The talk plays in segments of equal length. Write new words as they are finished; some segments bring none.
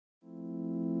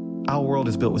Our world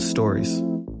is built with stories.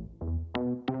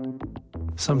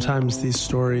 Sometimes these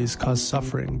stories cause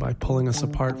suffering by pulling us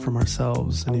apart from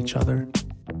ourselves and each other.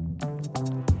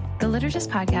 The Liturgists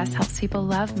Podcast helps people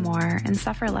love more and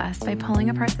suffer less by pulling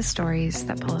apart the stories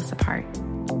that pull us apart.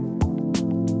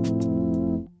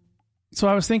 So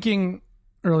I was thinking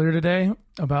earlier today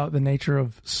about the nature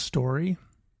of story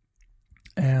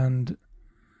and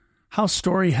how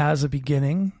story has a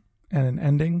beginning and an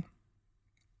ending,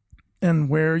 and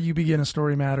where you begin a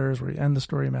story matters, where you end the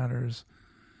story matters,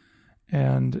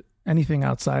 and anything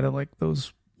outside of like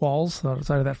those walls,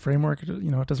 outside of that framework,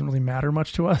 it doesn't really matter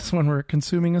much to us when we're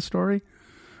consuming a story.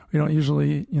 We don't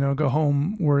usually, go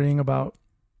home worrying about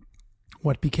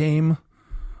what became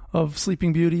of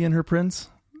Sleeping Beauty and her prince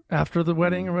after the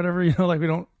wedding or whatever, we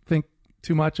don't think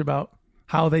too much about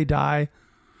how they die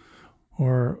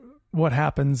or what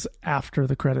happens after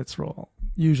the credits roll.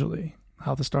 Usually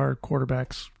how the star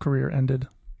quarterback's career ended,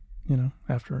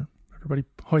 after everybody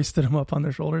hoisted him up on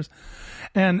their shoulders.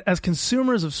 And as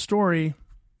consumers of story,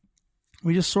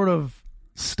 we just sort of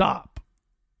stop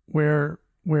where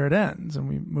it ends and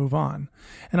we move on.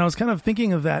 And I was kind of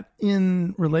thinking of that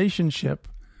in relationship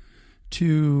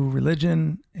to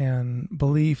religion and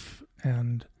belief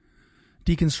and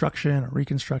deconstruction or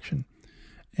reconstruction.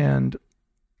 And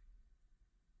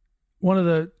one of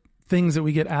the things that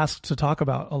we get asked to talk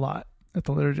about a lot at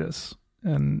the Liturgists,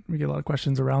 and we get a lot of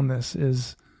questions around this,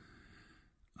 is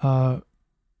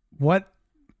what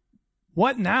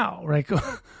now? Like,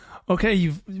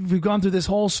 okay, we've gone through this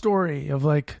whole story of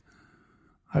like,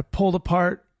 I pulled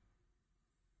apart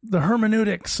the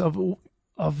hermeneutics of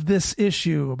this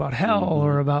issue about hell,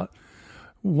 or about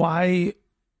why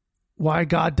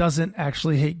God doesn't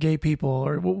actually hate gay people,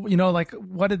 or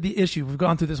what is the issue? We've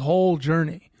gone through this whole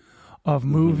journey of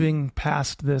moving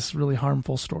past this really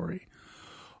harmful story.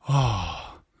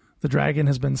 Oh, the dragon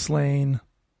has been slain,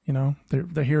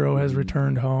 the hero has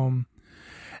returned home.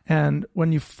 And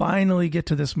when you finally get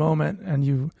to this moment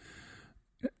and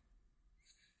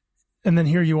then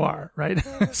here you are, right?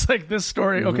 It's like this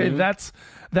story. Okay,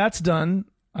 that's done.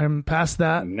 I'm past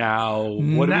that. Now,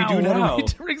 what do we do now?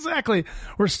 Exactly.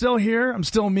 We're still here. I'm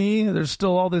still me. There's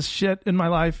still all this shit in my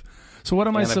life. So what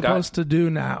am I supposed to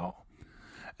do now?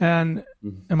 And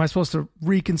am I supposed to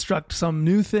reconstruct some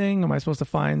new thing? Am I supposed to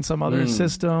find some other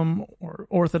system or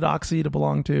orthodoxy to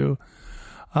belong to?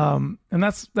 And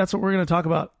that's what we're going to talk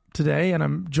about today. And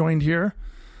I'm joined here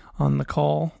on the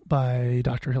call by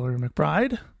Dr. Hilary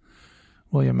McBride,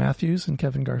 William Matthews, and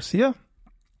Kevin Garcia.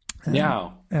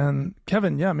 And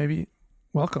Kevin, maybe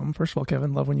welcome. First of all,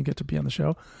 Kevin, love when you get to be on the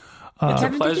show. It's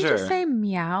Kevin, a pleasure. Did you just say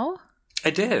meow? I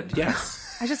did,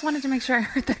 yes. I just wanted to make sure I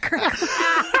heard that correctly.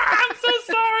 I'm so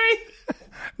sorry.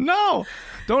 No,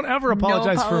 don't ever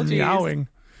apologize for meowing.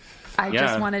 I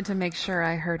just wanted to make sure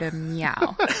I heard a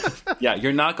meow. Yeah,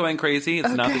 you're not going crazy. It's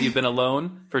not that you've been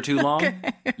alone for too long.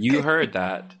 Okay. You heard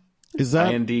that. Is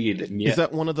that indeed? Is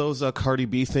that one of those Cardi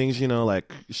B things?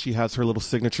 Like she has her little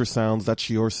signature sounds. That's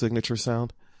your signature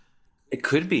sound. It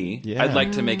could be. Yeah. I'd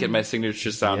like to make it my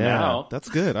signature sound now. That's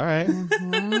good. All right.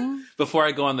 Before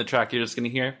I go on the track, you're just going to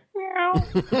hear meow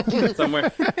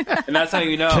somewhere, and that's how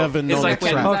you know. Kevin, it's like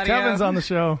when Kevin's on the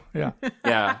show. Yeah.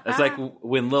 It's like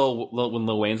when Lil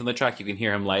Wayne's on the track, you can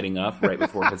hear him lighting up right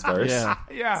before his verse.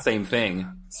 Yeah. Same thing.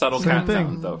 Subtle cat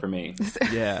sounds though for me.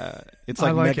 Yeah. It's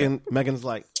like Megan's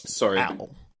like, sorry. Ow.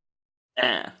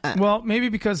 Well, maybe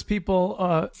because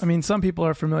people, some people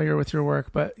are familiar with your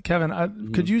work, but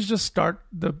Kevin, could you just start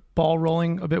the ball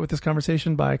rolling a bit with this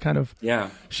conversation by kind of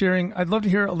sharing? I'd love to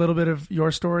hear a little bit of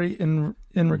your story in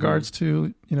regards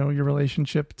to, your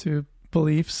relationship to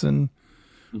beliefs and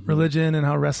religion, and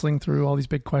how wrestling through all these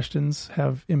big questions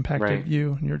have impacted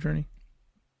you and your journey.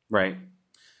 Right.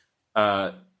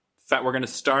 In fact, we're going to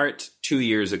start 2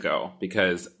 years ago,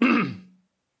 because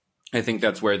I think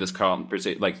that's where this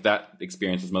conversation, like that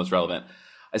experience is most relevant.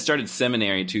 I started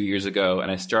seminary 2 years ago, and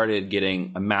I started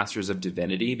getting a master's of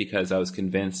divinity because I was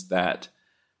convinced that,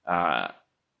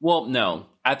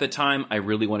 at the time I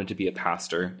really wanted to be a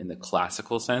pastor in the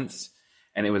classical sense.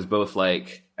 And it was both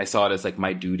like, I saw it as like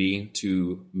my duty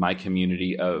to my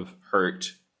community of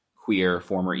hurt, queer,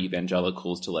 former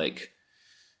evangelicals to like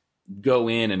go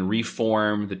in and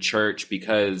reform the church,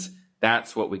 because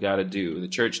that's what we got to do. The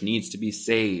church needs to be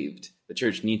saved. The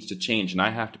church needs to change, and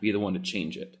I have to be the one to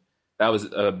change it. That was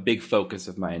a big focus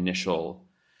of my initial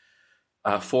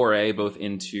foray, both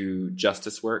into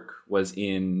justice work, was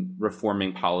in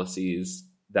reforming policies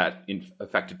that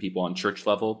affected people on church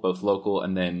level, both local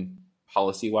and then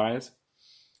policy-wise.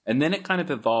 And then it kind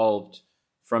of evolved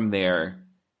from there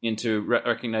into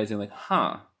recognizing like,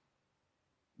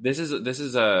 this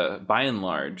is a, by and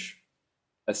large,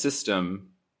 a system.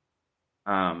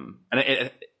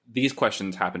 These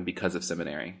questions happened because of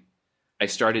seminary. I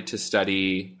started to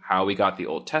study how we got the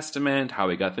Old Testament, how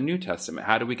we got the New Testament.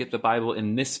 How do we get the Bible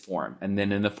in this form? And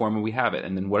then in the form where we have it.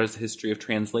 And then what is the history of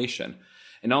translation?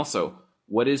 And also,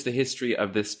 what is the history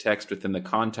of this text within the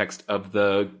context of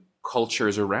the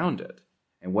cultures around it?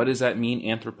 And what does that mean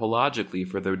anthropologically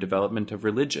for the development of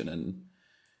religion? And,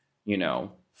 you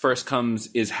know, first comes,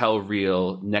 is hell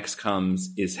real? Next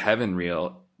comes, is heaven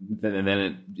real? And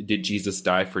then did Jesus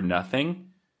die for nothing?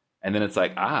 And then it's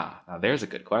like, now there's a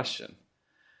good question.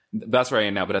 That's where I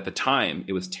am now. But at the time,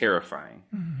 it was terrifying.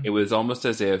 Mm-hmm. It was almost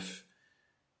as if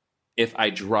I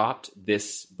dropped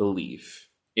this belief,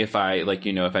 if I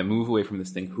move away from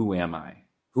this thing, who am I?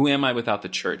 Who am I without the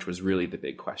church was really the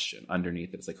big question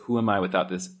underneath it. It's like, who am I without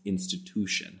this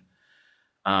institution?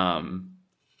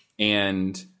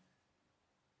 And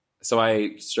so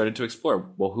I started to explore,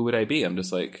 well, who would I be? I'm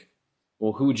just like,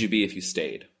 well, who would you be if you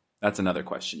stayed? That's another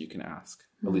question you can ask,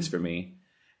 at least for me.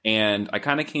 And I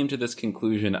kind of came to this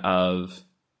conclusion of,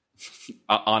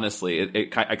 honestly,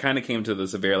 I kind of came to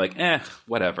this very like,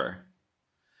 whatever.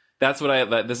 That's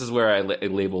what this is where I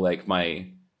label like my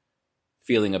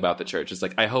feeling about the church. It's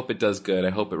like, I hope it does good. I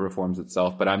hope it reforms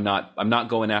itself, but I'm not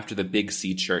going after the big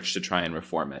C church to try and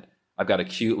reform it. I've got a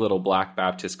cute little Black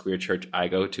Baptist queer church I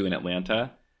go to in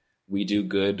Atlanta. We do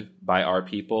good by our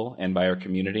people and by our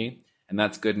community, and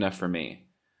that's good enough for me.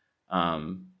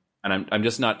 And I'm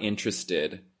just not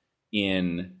interested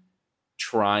in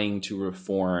trying to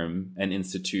reform an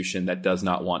institution that does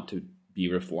not want to be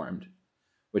reformed,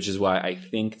 which is why I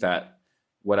think that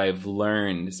what I've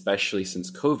learned, especially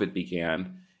since COVID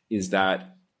began, is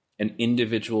that an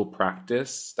individual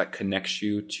practice that connects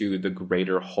you to the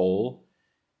greater whole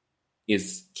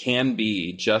can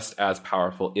be just as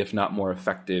powerful, if not more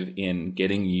effective, in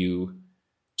getting you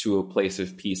to a place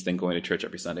of peace than going to church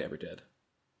every Sunday ever did.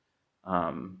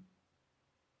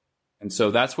 And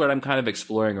so that's what I'm kind of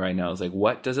exploring right now, is like,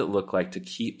 what does it look like to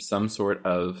keep some sort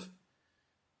of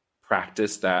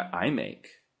practice that I make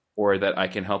or that I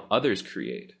can help others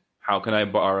create? How can I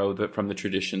borrow from the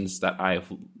traditions that I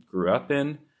grew up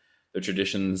in, the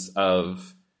traditions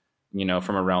of,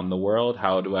 from around the world?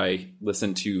 How do I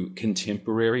listen to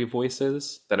contemporary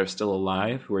voices that are still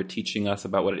alive, who are teaching us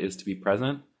about what it is to be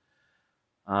present?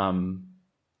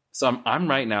 So I'm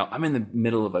right now, I'm in the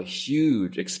middle of a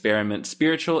huge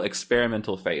spiritual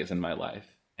experimental phase in my life.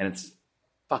 And it's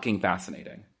fucking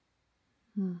fascinating.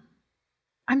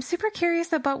 I'm super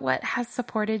curious about what has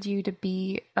supported you to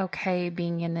be okay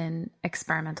being in an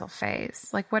experimental phase.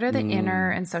 Like, what are the inner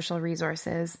and social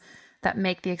resources that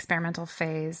make the experimental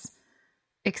phase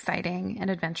exciting and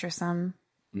adventuresome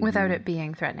without it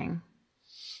being threatening?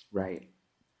 Right.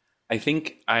 I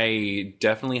think I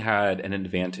definitely had an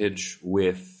advantage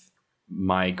with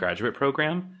my graduate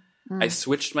program. I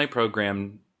switched my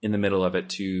program in the middle of it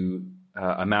to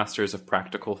a master's of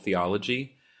practical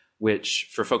theology, which,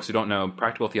 for folks who don't know,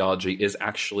 practical theology is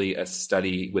actually a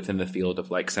study within the field of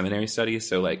like seminary studies.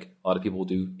 So like a lot of people will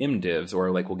do MDivs,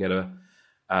 or like will get a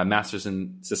master's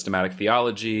in systematic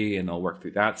theology and they'll work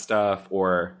through that stuff,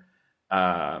 or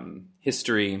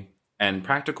history. And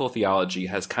practical theology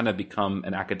has kind of become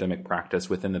an academic practice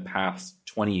within the past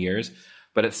 20 years,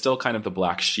 but it's still kind of the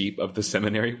black sheep of the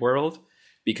seminary world,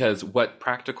 because what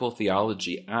practical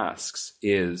theology asks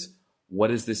is,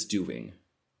 what is this doing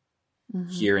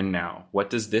here and now? What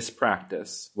does this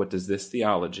practice, what does this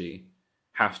theology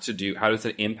have to do? How does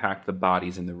it impact the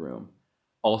bodies in the room?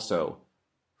 Also,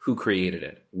 who created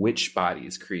it? Which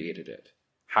bodies created it?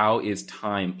 How is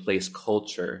time, place,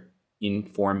 culture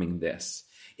informing this?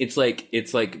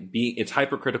 It's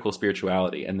hypercritical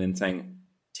spirituality, and then saying,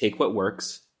 take what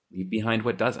works, leave behind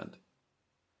what doesn't.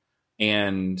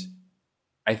 And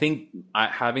I think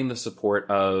having the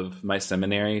support of my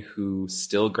seminary, who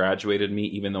still graduated me,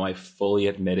 even though I fully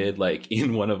admitted, like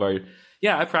in one of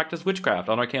I practiced witchcraft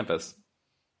on our campus.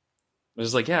 It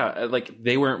was like, like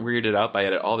they weren't weirded out by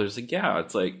it at all. They're just like,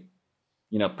 it's like,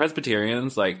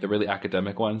 Presbyterians, like the really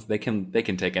academic ones, they can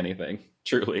take anything,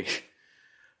 truly.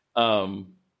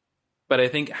 But I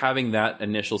think having that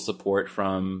initial support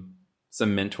from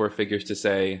some mentor figures to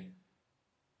say,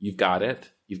 you've got it,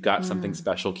 you've got something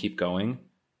special, keep going.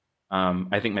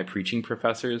 I think my preaching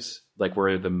professors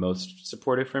were the most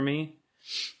supportive for me.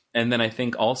 And then I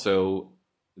think also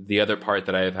the other part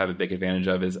that I have a big advantage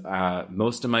of is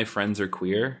most of my friends are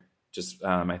queer.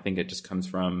 I think it just comes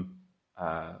from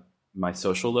my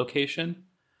social location.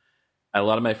 A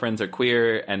lot of my friends are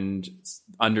queer and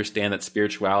understand that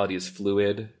spirituality is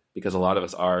fluid, because a lot of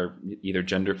us are either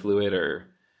gender fluid or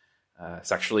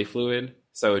sexually fluid.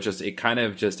 So it kind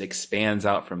of just expands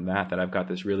out from that I've got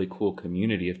this really cool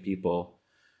community of people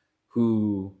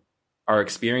who are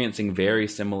experiencing very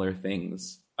similar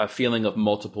things. A feeling of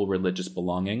multiple religious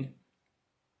belonging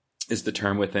is the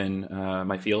term within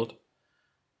my field.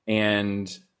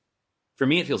 And for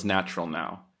me, it feels natural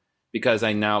now, because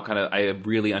I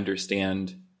really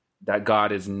understand that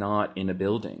God is not in a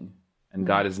building, and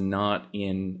God is not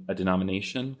in a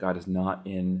denomination. God is not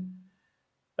in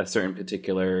a certain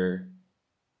particular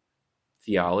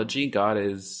theology. God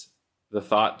is the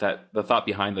thought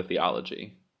behind the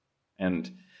theology. And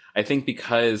I think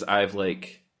because I've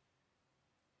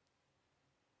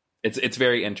it's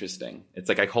very interesting. It's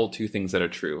like I hold two things that are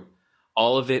true.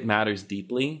 All of it matters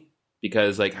deeply,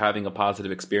 because having a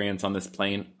positive experience on this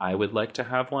plane, I would like to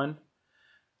have one.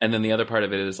 And then the other part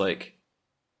of it is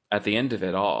at the end of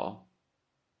it all,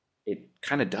 it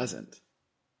kind of doesn't.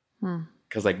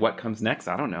 Because what comes next,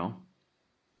 I don't know.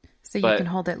 So you can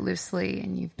hold it loosely,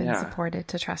 and you've been supported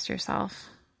to trust yourself.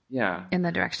 Yeah. In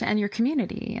the direction, and your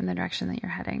community in the direction that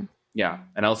you're heading. Yeah.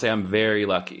 And I'll say I'm very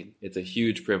lucky. It's a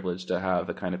huge privilege to have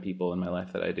the kind of people in my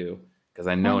life that I do, because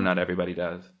I know not everybody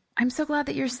does. I'm so glad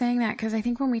that you're saying that, because I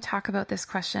think when we talk about this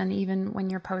question, even when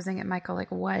you're posing it, Michael,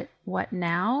 what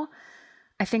now?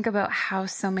 I think about how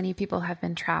so many people have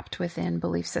been trapped within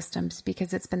belief systems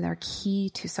because it's been their key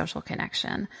to social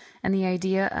connection. And the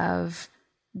idea of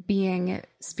being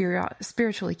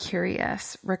spiritually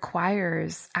curious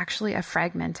requires actually a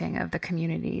fragmenting of the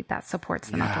community that supports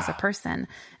them up as a person.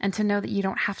 And to know that you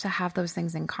don't have to have those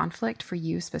things in conflict for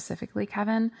you specifically,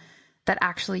 Kevin, that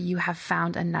actually you have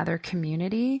found another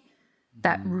community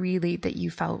that you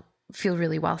feel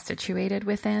really well situated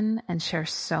within and share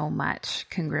so much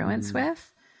congruence with.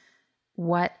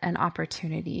 What an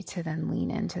opportunity to then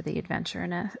lean into the adventure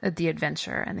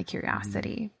and the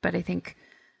curiosity. But I think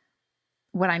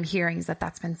what I'm hearing is that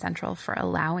that's been central for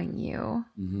allowing you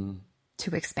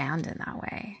to expand in that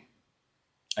way.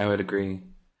 I would agree.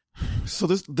 So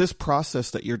this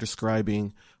process that you're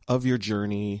describing of your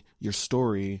journey, your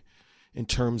story, in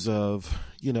terms of,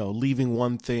 leaving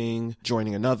one thing,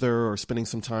 joining another, or spending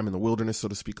some time in the wilderness, so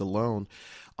to speak, alone.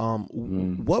 I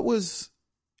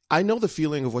know the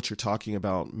feeling of what you're talking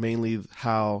about, mainly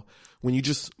how when you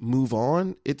just move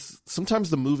on, it's sometimes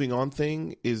the moving on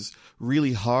thing is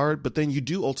really hard, but then you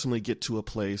do ultimately get to a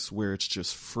place where it's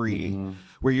just free,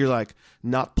 where you're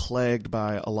not plagued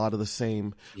by a lot of the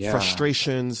same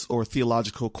frustrations or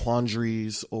theological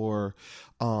quandaries or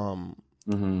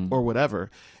whatever.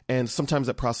 And sometimes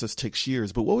that process takes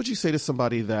years. But what would you say to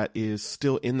somebody that is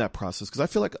still in that process? Because I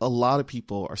feel like a lot of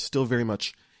people are still very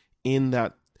much in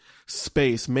that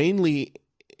space, mainly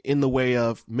in the way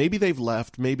of maybe they've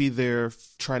left, maybe they're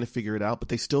trying to figure it out, but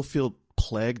they still feel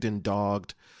plagued and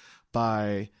dogged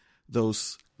by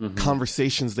those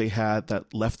conversations they had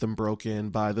that left them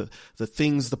broken, by the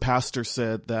things the pastor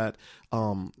said that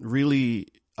really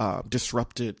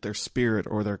disrupted their spirit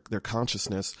or their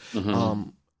consciousness.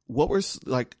 What were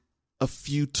a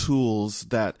few tools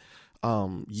that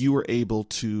you were able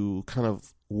to kind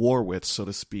of war with, so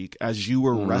to speak, as you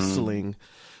were wrestling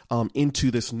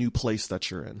into this new place that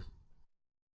you're in?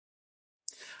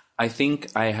 I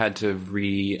think I had to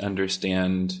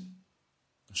re-understand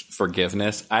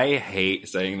forgiveness. I hate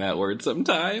saying that word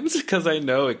sometimes because I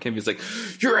know it can be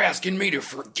you're asking me to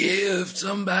forgive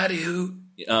somebody who,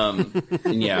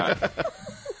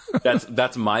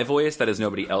 that's my voice. That is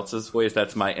nobody else's voice.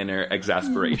 That's my inner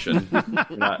exasperation. Because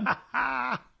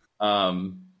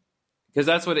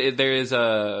that's what there is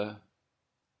the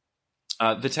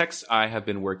text I have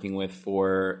been working with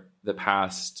for the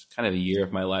past kind of a year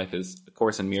of my life is A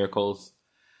Course in Miracles.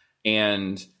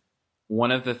 And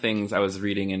one of the things I was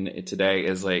reading in it today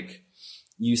is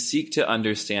you seek to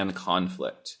understand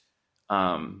conflict.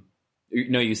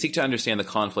 You seek to understand the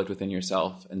conflict within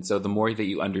yourself. And so the more that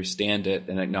you understand it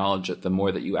and acknowledge it, the more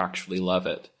that you actually love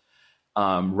it.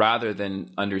 Rather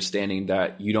than understanding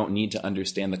that you don't need to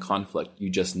understand the conflict,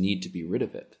 you just need to be rid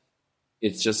of it.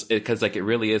 It's just because it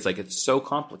really is it's so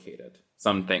complicated.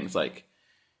 Some things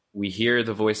we hear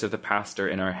the voice of the pastor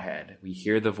in our head. We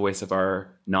hear the voice of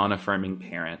our non-affirming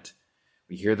parent.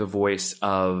 We hear the voice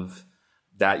of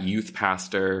that youth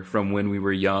pastor from when we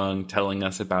were young telling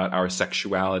us about our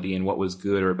sexuality and what was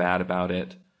good or bad about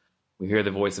it. We hear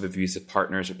the voice of abusive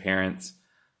partners or parents.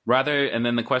 And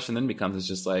then the question then becomes is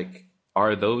just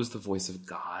are those the voice of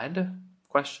God? ?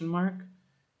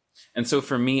 And so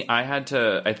for me, I had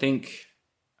to,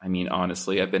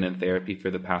 honestly, I've been in therapy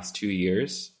for the past 2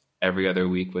 years, every other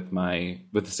week with the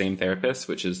same therapist,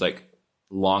 which is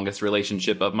longest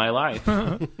relationship of my life.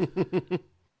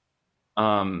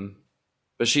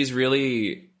 But she's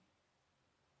really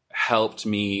helped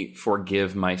me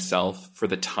forgive myself for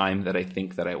the time that I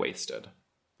think that I wasted.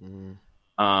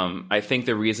 I think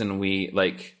the reason we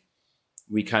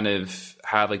kind of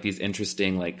have like these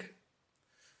interesting like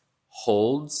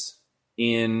holds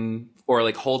in, or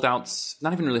like holdouts,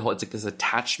 not even really hold, it's like this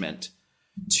attachment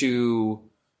to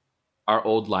our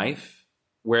old life,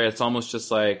 where it's almost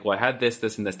just like, well, I had this,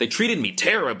 this, and this. They treated me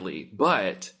terribly,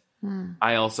 but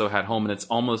I also had home. And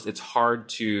it's hard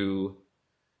to,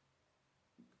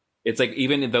 it's like,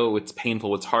 even though it's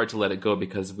painful, it's hard to let it go,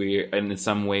 because we, in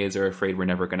some ways, are afraid we're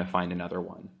never going to find another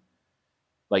one.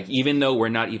 Like, even though we're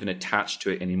not even attached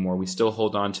to it anymore, we still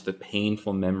hold on to the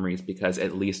painful memories because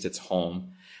at least it's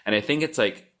home. And I think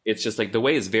it's just like, the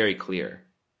way is very clear.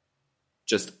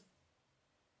 Just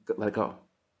let it go.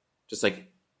 Just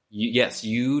like, yes,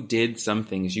 you did some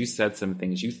things, you said some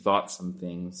things, you thought some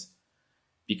things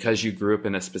because you grew up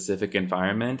in a specific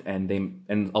environment.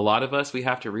 And a lot of us, we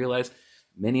have to realize,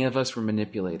 many of us were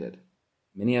manipulated.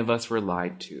 Many of us were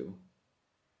lied to.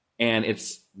 And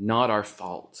it's not our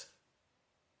fault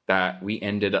that we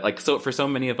ended up, like, so for so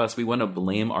many of us, we want to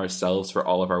blame ourselves for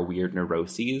all of our weird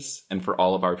neuroses and for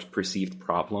all of our perceived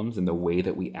problems and the way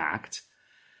that we act.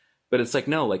 But it's like,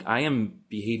 no, like, I am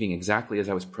behaving exactly as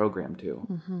I was programmed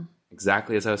to,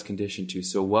 exactly as I was conditioned to.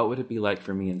 So what would it be like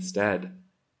for me instead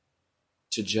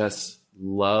to just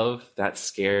love that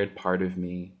scared part of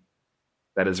me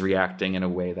that is reacting in a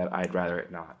way that I'd rather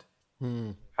it not?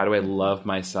 How do I love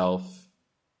myself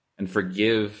and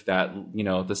forgive that,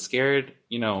 the scared,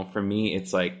 for me,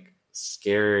 it's like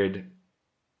scared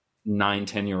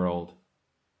 9-10-year-old.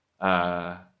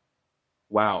 Wow.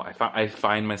 I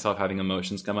find myself having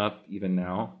emotions come up even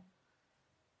now.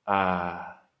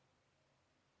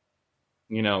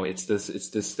 It's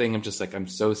this thing of just like, I'm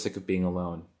so sick of being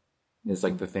alone. It's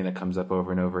like the thing that comes up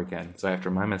over and over again. So I have to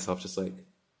remind myself, just like,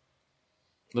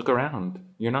 look around,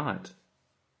 you're not.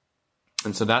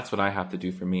 And so that's what I have to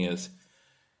do for me, is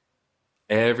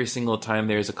every single time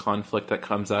there's a conflict that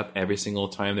comes up, every single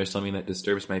time there's something that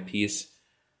disturbs my peace,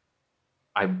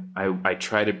 I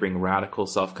try to bring radical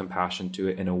self-compassion to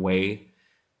it in a way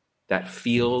that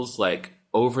feels like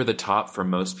over the top for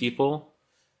most people,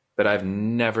 but I've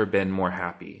never been more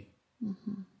happy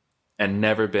and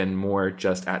never been more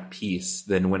just at peace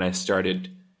than when I started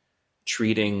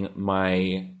treating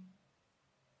my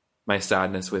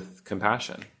sadness with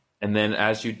compassion. And then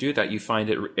as you do that, you find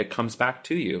it comes back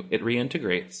to you. It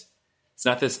reintegrates. It's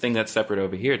not this thing that's separate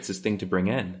over here. It's this thing to bring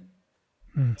in.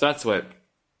 So that's what,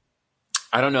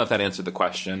 I don't know if that answered the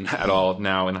question at all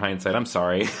now in hindsight. I'm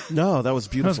sorry. No, that was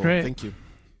beautiful. That was great. Thank you.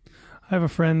 I have a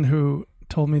friend who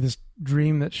told me this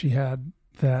dream that she had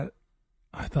that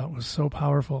I thought was so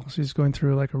powerful. She's going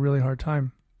through like a really hard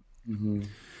time.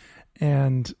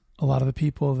 And a lot of the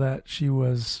people that she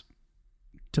was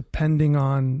depending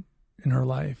on in her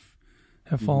life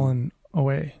have fallen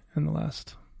away in the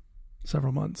last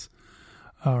several months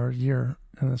or year,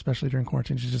 and especially during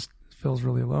quarantine. She just feels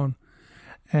really alone.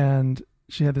 And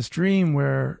she had this dream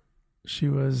where she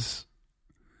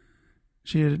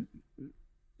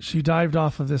dived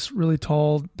off of this really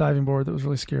tall diving board that was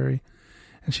really scary,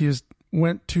 and she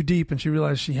went too deep, and she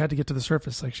realized she had to get to the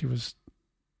surface. Like it was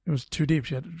too deep.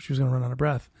 She was going to run out of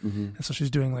breath. And so she's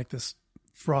doing like this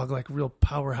frog, like real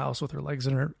powerhouse with her legs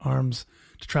and her arms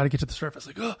to try to get to the surface.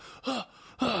 Like, and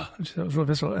that was real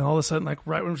visceral. And all of a sudden, like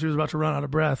right when she was about to run out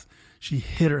of breath, she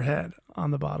hit her head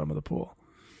on the bottom of the pool.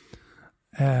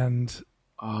 And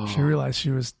she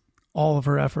realized all of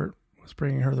her effort was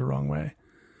bringing her the wrong way.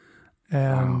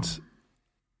 And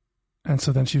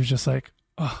so then she was just like,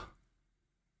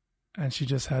 and she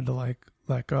just had to like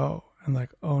let go and like,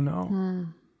 oh no,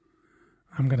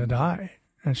 I'm going to die.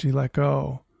 And she let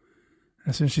go.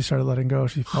 As soon as she started letting go,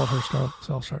 she felt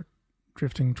herself start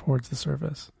drifting towards the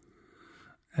surface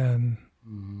and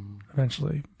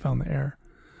eventually found the air.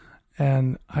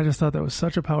 And I just thought that was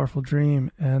such a powerful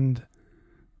dream, and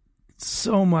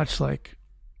so much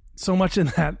in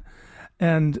that.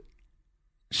 And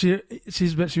she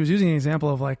was using an example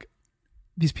of like,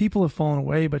 these people have fallen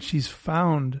away, but she's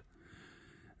found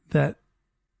that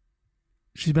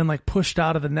she's been like pushed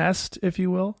out of the nest, if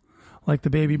you will, like the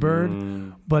baby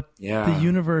bird, but the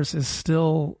universe is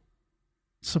still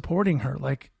supporting her.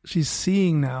 Like she's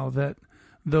seeing now that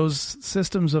those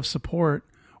systems of support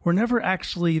were never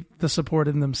actually the support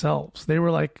in themselves. They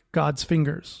were like God's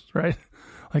fingers, right?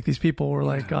 Like these people were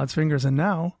like God's fingers. And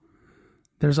now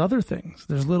there's other things.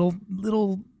 There's little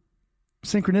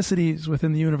synchronicities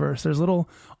within the universe. There's little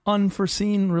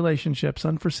unforeseen relationships,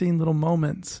 unforeseen little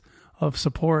moments of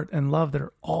support and love that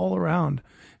are all around.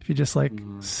 If you just like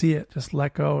see it, just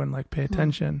let go and like pay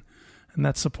attention. And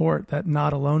that support, that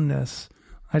not aloneness,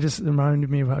 It reminded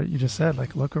me of what you just said,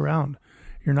 like, look around.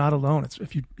 You're not alone. It's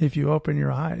if you open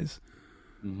your eyes,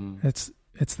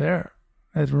 it's there.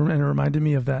 And it reminded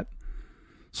me of that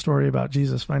story about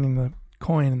Jesus finding the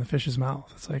coin in the fish's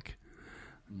mouth. It's like,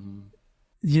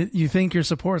 you think your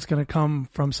support's going to come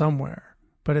from somewhere,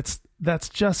 but that's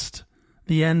just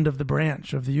the end of the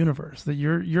branch of the universe, that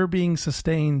you're being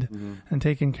sustained and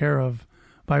taken care of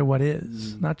by what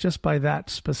is, not just by that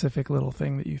specific little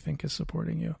thing that you think is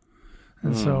supporting you.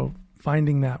 And so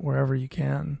finding that wherever you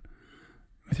can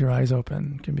with your eyes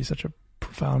open can be such a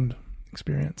profound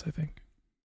experience, I think.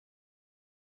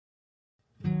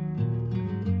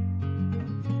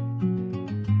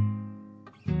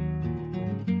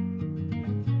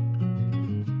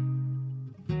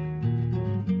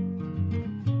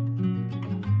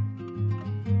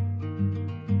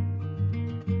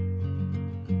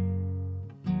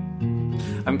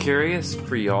 I'm curious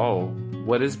for y'all,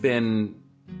 what has been,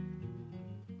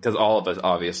 because all of us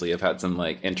obviously have had some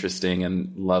like interesting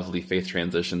and lovely faith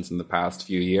transitions in the past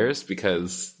few years,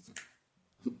 because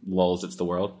lulz, it's the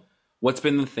world. What's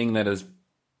been the thing that has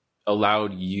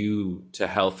allowed you to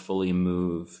healthfully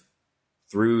move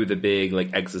through the big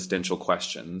like existential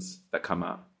questions that come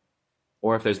up?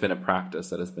 Or if there's been a practice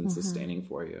that has been sustaining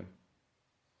for you?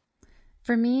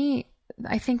 For me,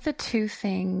 I think the two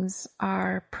things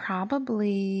are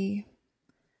probably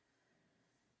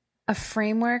a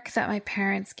framework that my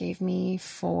parents gave me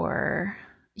for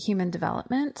human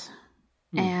development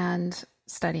and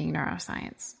studying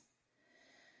neuroscience.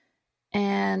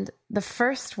 And the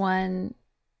first one,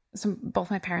 so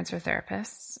both my parents are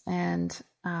therapists, and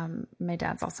my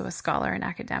dad's also a scholar and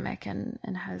academic, and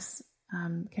has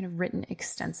kind of written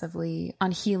extensively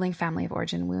on healing family of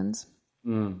origin wounds.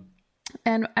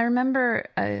 And I remember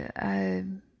a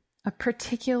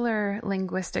particular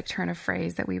linguistic turn of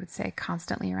phrase that we would say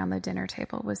constantly around the dinner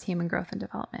table was human growth and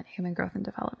development, human growth and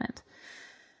development.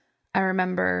 I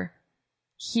remember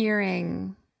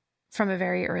hearing from a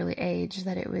very early age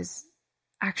that it was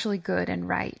actually good and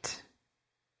right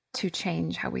to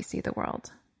change how we see the world.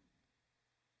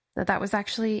 That was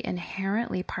actually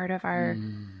inherently part of our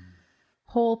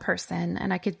whole person.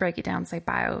 And I could break it down, say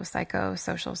bio, psycho,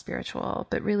 social, spiritual,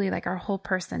 but really like our whole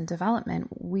person development,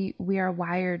 we are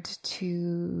wired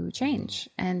to change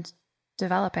and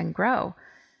develop and grow.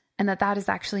 And that is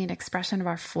actually an expression of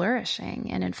our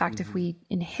flourishing. And in fact, if we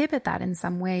inhibit that in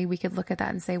some way, we could look at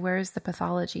that and say, where is the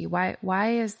pathology?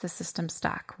 Why is the system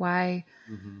stuck? Why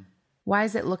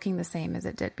is it looking the same as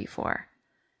it did before?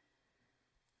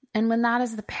 And when that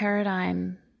is the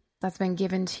paradigm that's been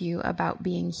given to you about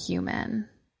being human,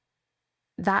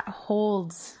 that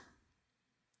holds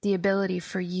the ability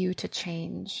for you to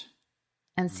change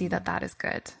and see that that is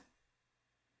good.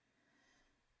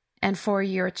 And for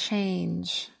your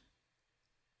change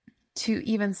to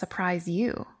even surprise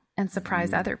you and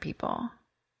surprise other people.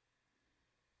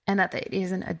 And that it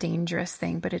isn't a dangerous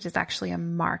thing, but it is actually a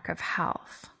mark of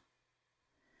health.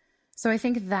 So I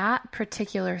think that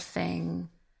particular thing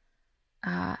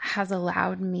has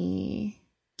allowed me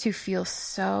to feel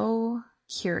so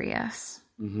curious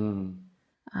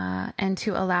and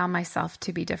to allow myself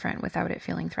to be different without it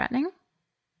feeling threatening.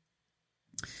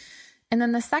 And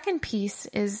then the second piece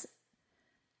is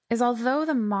although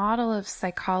the model of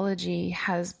psychology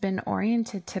has been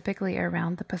oriented typically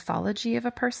around the pathology of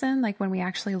a person, like when we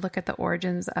actually look at the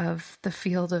origins of the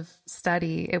field of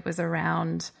study, it was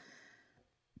around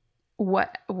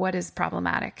what is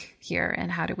problematic here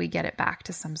and how do we get it back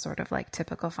to some sort of like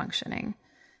typical functioning.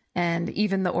 And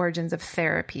even the origins of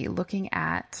therapy, looking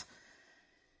at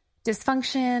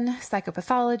dysfunction,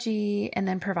 psychopathology, and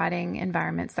then providing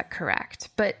environments that correct.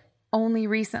 But only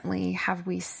recently have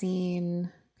we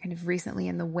seen, kind of recently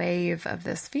in the wave of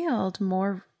this field,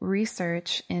 more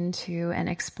research into an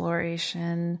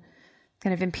exploration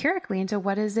kind of empirically into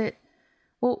what is a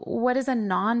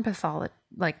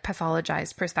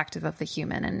pathologized perspective of the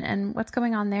human and what's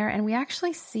going on there. And we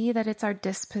actually see that it's our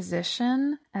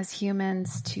disposition as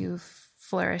humans to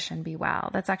flourish and be well.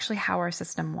 That's actually how our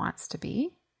system wants to be.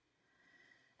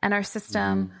 And our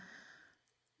system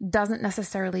doesn't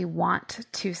necessarily want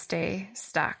to stay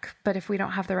stuck. But if we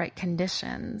don't have the right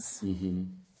conditions,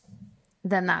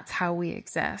 then that's how we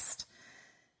exist.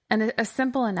 And a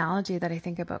simple analogy that I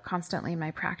think about constantly in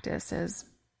my practice is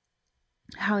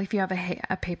how if you have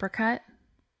a paper cut,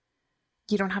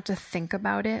 you don't have to think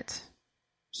about it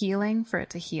healing for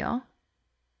it to heal.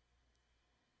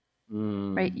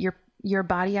 Right? Your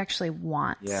body actually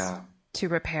wants to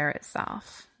repair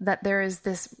itself. That there is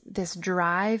this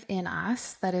drive in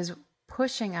us that is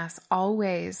pushing us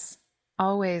always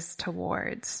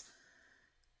towards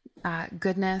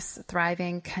goodness,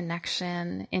 thriving,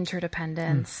 connection,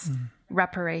 interdependence,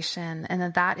 reparation,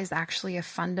 and that is actually a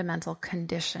fundamental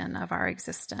condition of our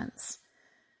existence.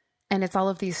 And it's all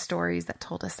of these stories that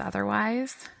told us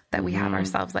otherwise that we have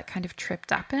ourselves like kind of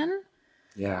tripped up in.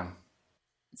 Yeah.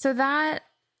 So that,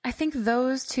 I think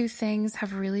those two things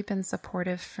have really been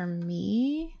supportive for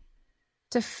me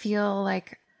to feel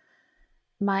like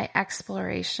my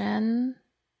exploration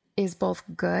is both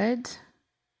good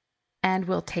and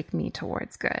will take me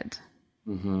towards good.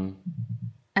 And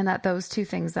that those two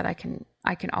things that I can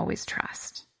always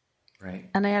trust. Right.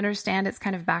 And I understand it's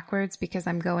kind of backwards because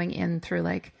I'm going in through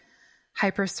like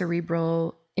hyper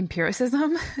cerebral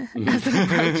empiricism as an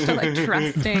approach to like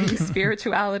trusting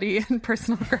spirituality and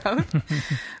personal growth.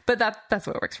 But that's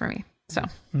what works for me. So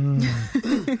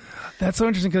that's so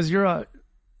interesting because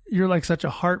you're like such a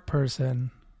heart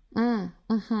person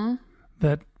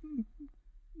that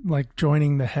like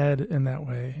joining the head in that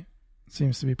way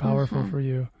seems to be powerful for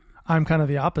you. I'm kind of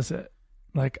the opposite.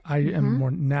 Like I am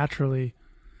more naturally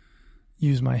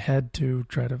use my head to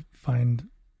try to find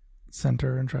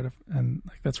center and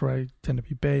like that's where I tend to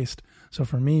be based. So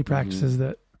for me, practices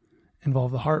that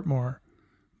involve the heart more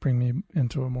bring me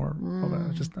into a more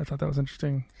I thought that was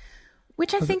interesting.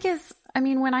 Which I think is, I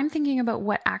mean, when I'm thinking about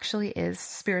what actually is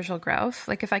spiritual growth,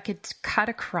 like if I could cut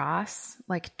across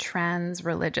like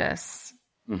trans-religious,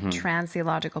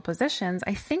 trans-theological positions,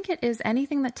 I think it is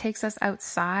anything that takes us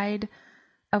outside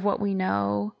of what we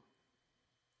know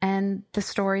and the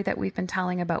story that we've been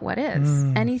telling about what is.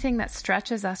 Anything that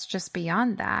stretches us just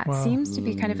beyond that seems to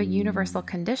be kind of a universal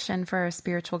condition for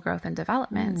spiritual growth and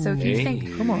development. So if you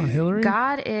think, come on, Hillary,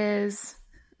 God is,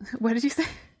 what did you say?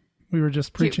 We were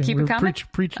just preaching. Keep it coming?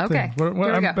 Preach Okay.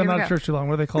 I've been out of church too long.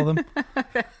 What do they call them?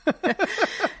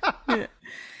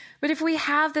 But if we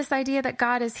have this idea that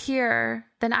God is here,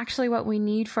 then actually what we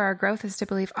need for our growth is to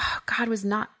believe, oh, God was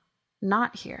not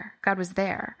here. God was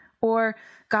there. Or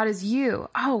God is you.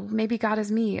 Oh, maybe God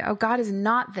is me. Oh, God is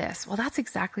not this. Well, that's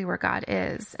exactly where God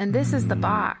is. And this is the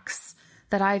box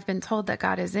that I've been told that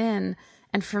God is in.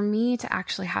 And for me to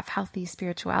actually have healthy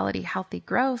spirituality, healthy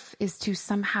growth is to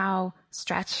somehow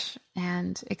stretch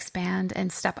and expand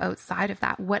and step outside of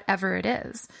that, whatever it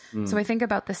is. So I think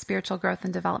about the spiritual growth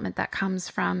and development that comes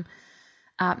from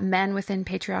men within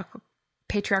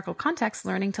patriarchal contexts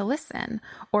learning to listen,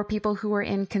 or people who are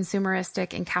in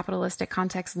consumeristic and capitalistic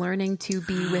contexts learning to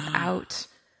be without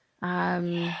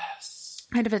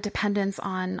kind of a dependence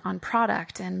on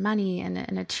product and money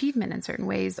and achievement in certain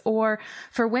ways, or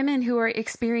for women who are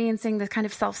experiencing the kind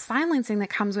of self-silencing that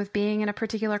comes with being in a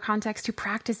particular context to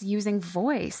practice using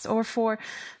voice, or for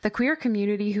the queer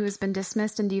community who has been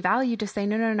dismissed and devalued to say,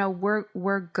 no,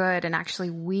 we're good. And actually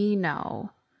we know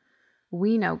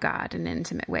God in an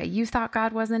intimate way. You thought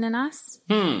God wasn't in us?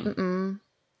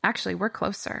 Actually, we're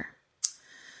closer.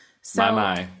 So,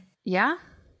 my. Yeah.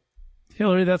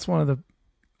 Hillary, that's one of the,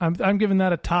 I'm giving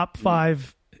that a top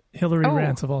 5 Hillary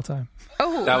rants of all time.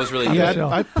 Oh, that was really good.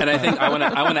 And I think I want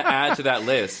to add to that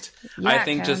list. I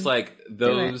think Kevin, just like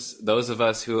those of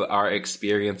us who are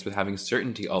experienced with having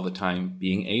certainty all the time,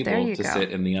 being able to sit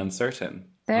in the uncertain.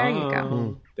 There you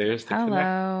go. There's the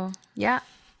connect. Yeah,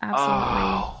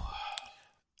 absolutely.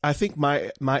 I think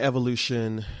my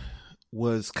evolution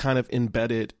was kind of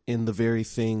embedded in the very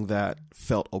thing that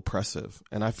felt oppressive.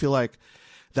 And I feel like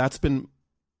that's been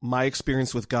my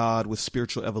experience with God, with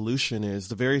spiritual evolution, is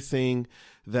the very thing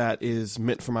that is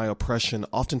meant for my oppression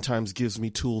oftentimes gives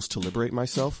me tools to liberate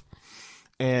myself.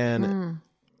 And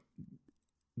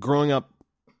growing up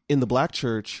in the Black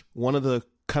church, one of the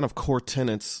kind of core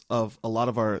tenets of a lot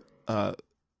of our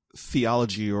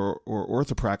theology or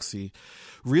orthopraxy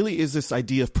really is this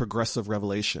idea of progressive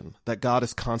revelation, that God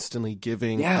is constantly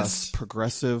giving us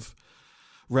progressive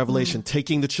revelation,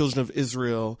 taking the children of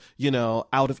Israel,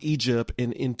 out of Egypt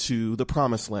and into the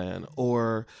promised land,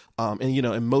 or,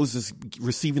 and Moses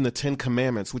receiving the 10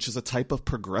 Commandments, which is a type of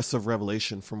progressive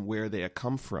revelation from where they had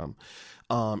come from.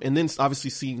 And then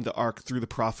obviously seeing the arc through the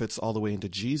prophets all the way into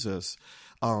Jesus.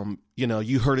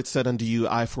 You heard it said unto you,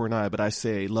 eye for an eye, but I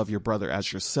say, love your brother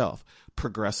as yourself.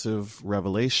 Progressive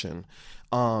revelation.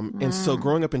 And so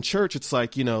growing up in church, it's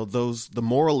like, the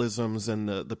moralisms and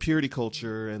the purity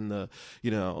culture and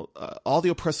all the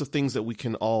oppressive things that we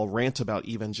can all rant about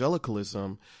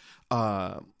evangelicalism,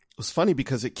 was funny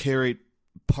because it carried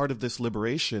part of this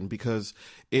liberation, because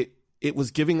it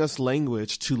was giving us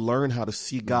language to learn how to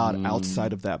see God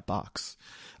outside of that box.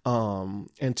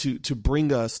 And to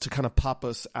bring us, to kind of pop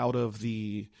us out of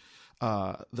the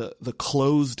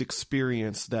closed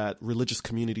experience that religious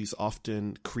communities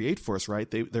often create for us, right?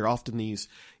 They're often these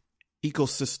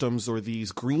ecosystems or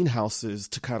these greenhouses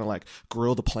to kind of like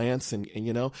grow the plants and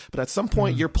but at some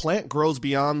point your plant grows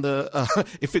beyond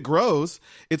if it grows,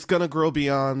 it's going to grow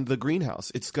beyond the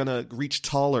greenhouse. It's going to reach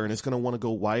taller and it's going to want to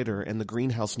go wider, and the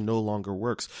greenhouse no longer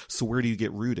works. So where do you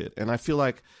get rooted? And I feel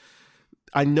like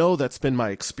I know that's been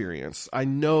my experience. I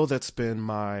know that's been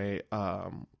my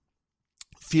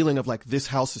feeling of like, this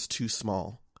house is too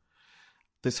small.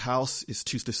 The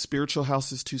spiritual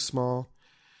house is too small.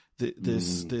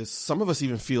 This some of us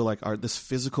even feel like this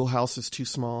physical house is too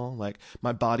small. Like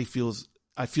my body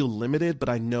I feel limited, but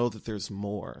I know that there's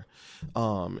more.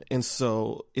 And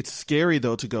so it's scary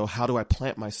though to go, how do I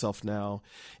plant myself now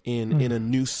in a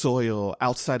new soil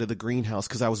outside of the greenhouse?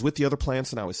 Because I was with the other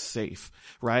plants and I was safe,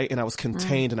 right? And I was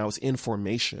contained and I was in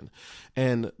formation.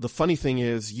 And the funny thing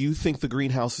is, you think the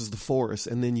greenhouse is the forest,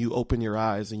 and then you open your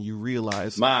eyes and you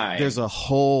realize there's a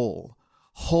whole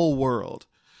world.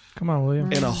 Come on,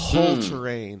 William. In a whole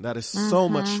terrain that is so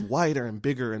much wider and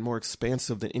bigger and more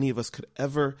expansive than any of us could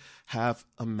ever have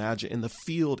imagined. And the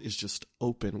field is just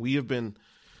open. We have been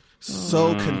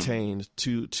so contained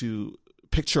to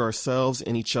picture ourselves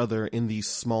and each other in these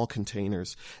small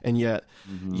containers. And yet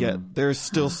there's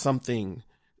still something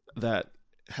that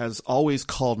has always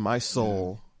called my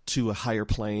soul to a higher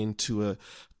plane,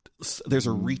 there's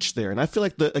a reach there. And I feel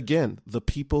like the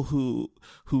people who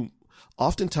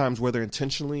oftentimes, whether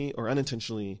intentionally or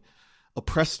unintentionally,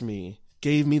 oppressed me,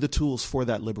 gave me the tools for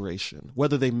that liberation,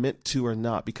 whether they meant to or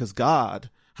not, because God,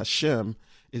 Hashem,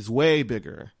 is way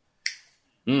bigger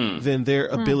than their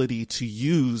ability to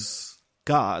use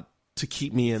God to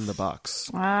keep me in the box.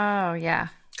 Oh, yeah.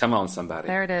 Come on, somebody.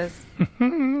 There it is.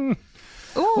 Ooh,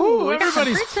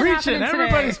 everybody's preaching.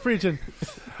 Everybody's preaching.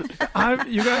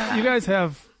 You guys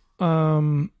have...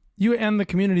 you and the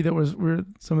community we're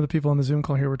some of the people on the Zoom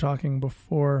call here were talking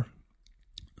before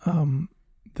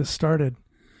this started,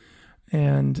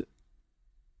 and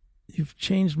you've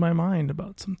changed my mind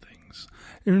about some things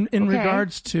in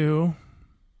regards to.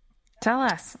 Tell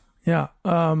us. Yeah.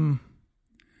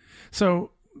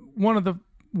 So one of the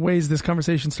ways this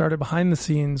conversation started behind the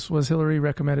scenes was Hillary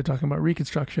recommended talking about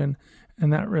reconstruction,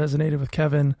 and that resonated with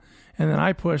Kevin. And then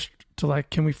I pushed to like,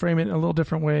 can we frame it in a little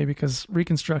different way? Because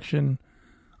reconstruction,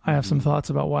 I have some thoughts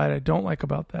about why I don't like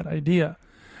about that idea.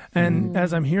 And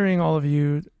as I'm hearing all of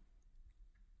you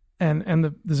and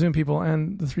the Zoom people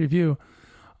and the three of you,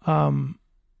 I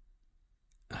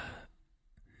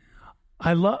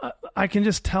can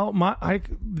just tell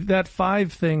that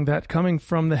 5 thing, that coming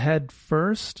from the head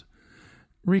first,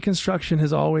 reconstruction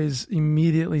has always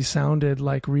immediately sounded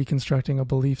like reconstructing a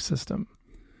belief system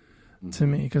to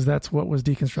me, because that's what was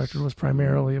deconstructed, was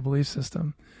primarily a belief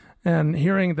system. And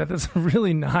hearing that that's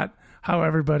really not how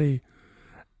everybody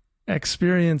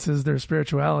experiences their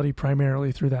spirituality,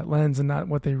 primarily through that lens, and not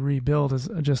what they rebuild as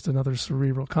just another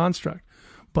cerebral construct,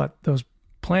 but those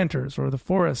planters or the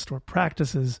forest or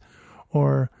practices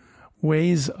or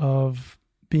ways of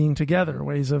being together,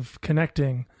 ways of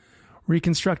connecting,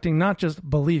 reconstructing not just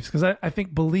beliefs, because I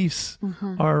think beliefs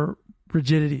are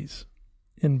rigidities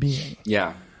in being.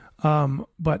 Yeah.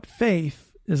 But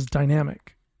faith is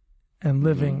dynamic and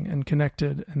living and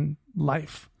connected and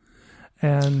life.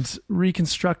 And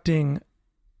reconstructing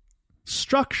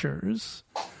structures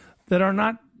that are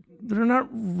not, they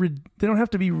don't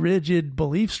have to be rigid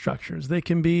belief structures. They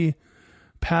can be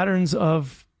patterns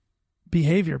of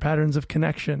behavior, patterns of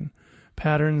connection,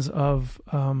 patterns of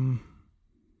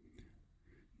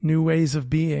new ways of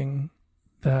being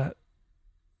that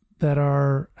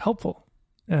are helpful.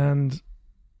 And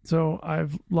so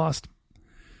I've lost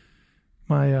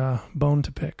my bone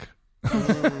to pick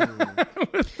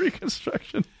with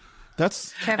reconstruction.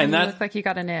 Kevin, you look like you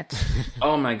got an itch.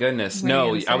 Oh my goodness.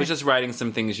 No, I was just writing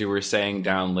some things you were saying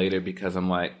down later because I'm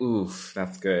like, oof,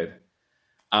 that's good.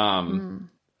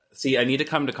 See, I need to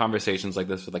come to conversations like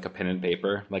this with like a pen and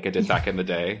paper, like I did back in the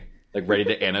day, like ready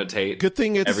to annotate. Good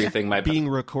thing it's everything being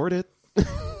recorded.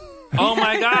 Oh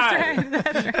my God.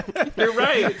 That's right. You're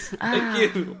right.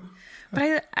 Thank you.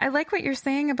 But I like what you're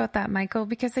saying about that, Michael,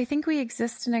 because I think we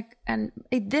exist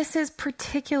this is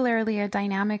particularly a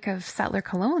dynamic of settler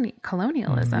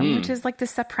colonialism, which is like the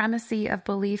supremacy of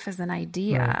belief as an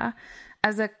idea,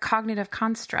 as a cognitive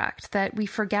construct, that we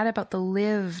forget about the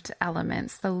lived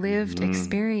elements, the lived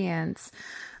experience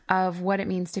of what it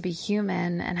means to be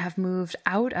human, and have moved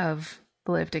out of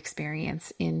the lived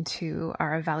experience into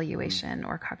our evaluation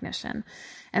or cognition.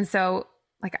 And so,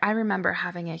 like, I remember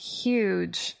having a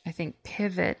huge, I think,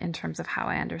 pivot in terms of how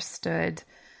I understood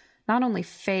not only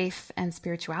faith and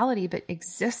spirituality, but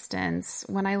existence,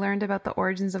 when I learned about the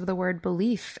origins of the word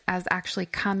belief as actually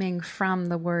coming from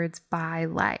the words by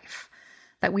life.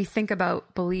 that we think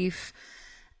about belief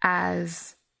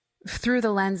as through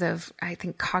the lens of, I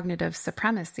think, cognitive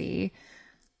supremacy.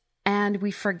 And we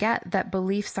forget that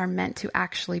beliefs are meant to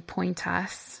actually point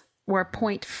us or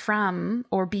point from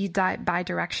or be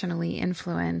bidirectionally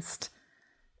influenced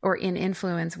or in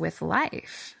influence with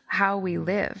life, how we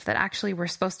live, that actually we're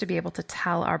supposed to be able to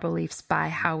tell our beliefs by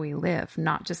how we live,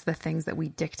 not just the things that we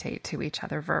dictate to each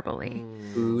other verbally.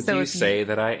 Who do you say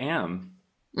that I am?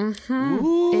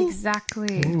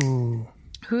 Exactly. Ooh.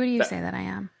 Who do you say that I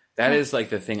am? That is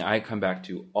like the thing I come back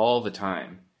to all the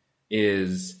time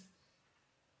is,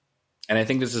 and I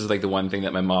think this is like the one thing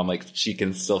that my mom, like, she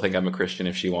can still think I'm a Christian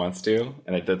if she wants to,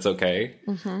 and that's okay.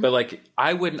 But like,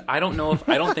 I don't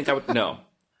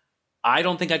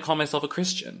think I'd call myself a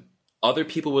Christian. Other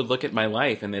people would look at my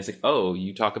life and they're like, oh,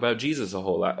 you talk about Jesus a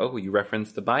whole lot. Oh, you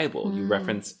reference the Bible. You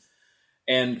reference,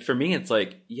 and for me, it's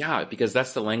like, yeah, because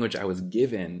that's the language I was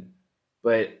given.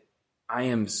 But I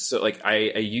am so like,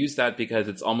 I use that because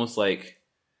it's almost like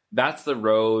that's the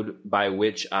road by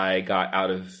which I got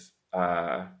out of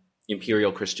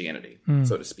imperial Christianity,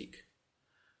 so to speak.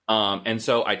 And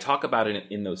so I talk about it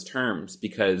in those terms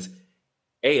because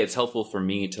it's helpful for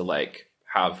me to like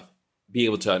be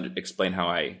able to explain how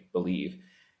I believe.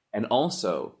 And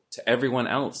also to everyone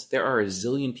else, there are a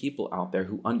zillion people out there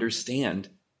who understand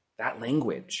that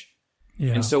language.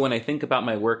 Yeah. And so when I think about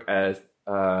my work as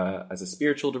a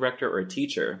spiritual director or a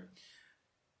teacher,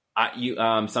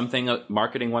 something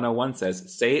Marketing 101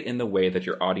 says, say it in the way that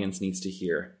your audience needs to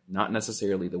hear, not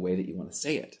necessarily the way that you want to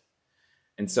say it.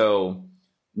 And so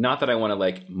not that I want to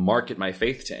like market my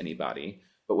faith to anybody,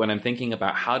 but when I'm thinking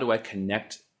about how do I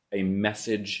connect a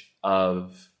message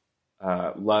of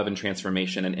love and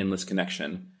transformation and endless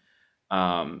connection,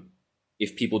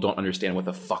 if people don't understand what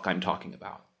the fuck I'm talking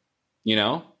about, you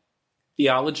know?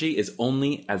 Theology is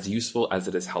only as useful as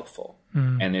it is helpful.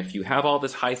 And if you have all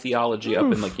this high theology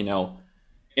up in like, you know,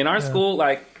 in our school,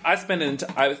 like I spent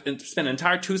an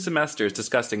entire 2 semesters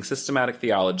discussing systematic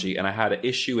theology, and I had an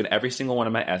issue in every single one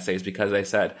of my essays because I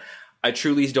said, I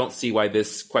truly don't see why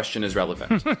this question is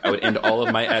relevant. I would end all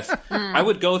of my essays. I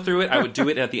would go through it. I would do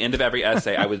it at the end of every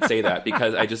essay. I would say that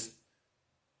because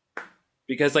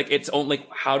like it's only like,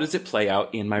 how does it play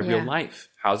out in my real life?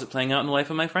 How's it playing out in the life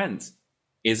of my friends?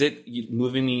 Is it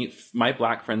moving my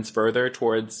Black friends further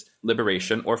towards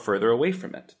liberation or further away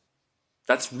from it?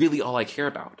 That's really all I care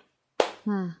about.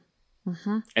 And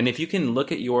if you can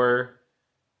look at your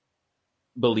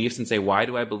beliefs and say, why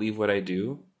do I believe what I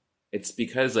do? It's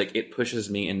because like it pushes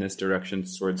me in this direction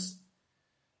towards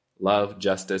love,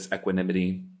 justice,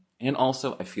 equanimity, and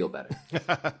also I feel better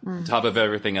on top of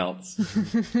everything else.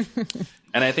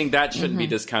 And I think that shouldn't be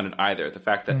discounted either. The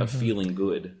fact that of feeling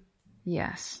good.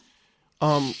 Yes.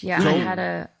 I had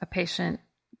a patient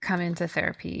come into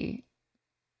therapy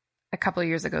a couple of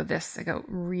years ago.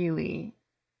 Really,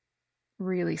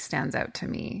 really stands out to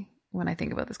me when I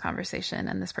think about this conversation.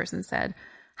 And this person said,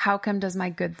 how come does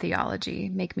my good theology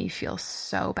make me feel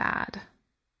so bad?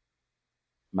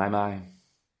 My.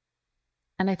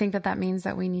 And I think that means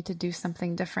that we need to do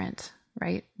something different,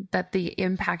 right? That the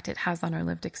impact it has on our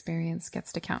lived experience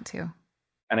gets to count too.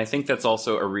 And I think that's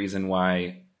also a reason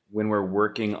why when we're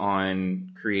working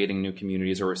on creating new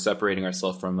communities or we're separating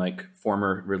ourselves from like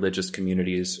former religious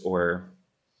communities or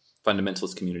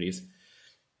fundamentalist communities,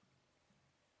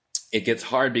 it gets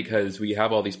hard because we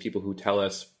have all these people who tell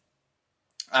us,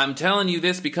 I'm telling you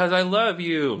this because I love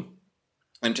you.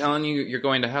 I'm telling you you're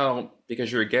going to hell because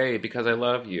you're gay because I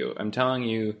love you. I'm telling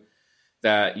you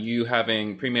that you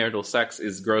having premarital sex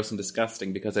is gross and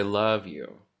disgusting because I love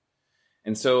you.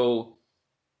 And so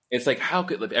it's like,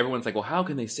 everyone's like, well, how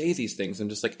can they say these things? I'm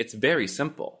just like, it's very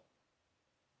simple.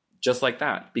 Just like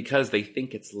that, because they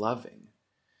think it's loving.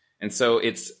 And so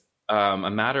it's a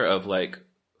matter of like,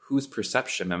 whose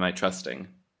perception am I trusting?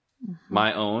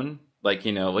 My own? Like,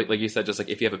 you know, like you said, just like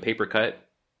if you have a paper cut,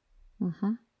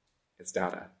 it's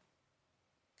data.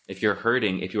 If you're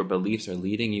hurting, if your beliefs are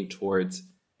leading you towards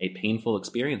a painful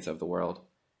experience of the world,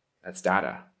 that's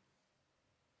data.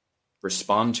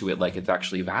 Respond to it like it's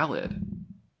actually valid.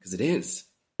 Because it is.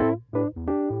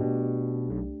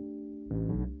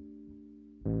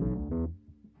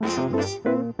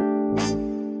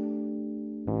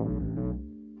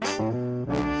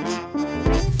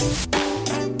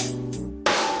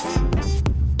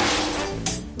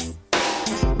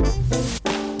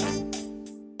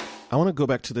 I want to go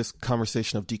back to this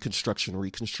conversation of deconstruction,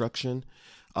 reconstruction.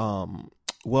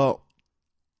 Well,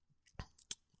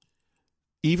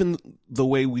 even the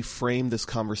way we frame this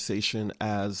conversation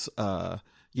as,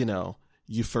 you know,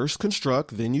 you first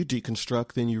construct, then you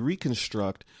deconstruct, then you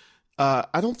reconstruct.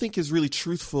 I don't think is really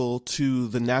truthful to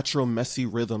the natural messy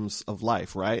rhythms of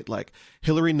life, right? Like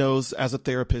Hillary knows as a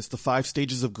therapist, the 5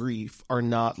 stages of grief are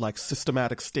not like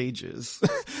systematic stages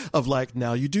of like,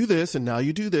 now you do this and now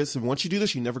you do this. And once you do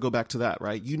this, you never go back to that,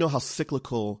 right? You know how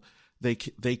cyclical they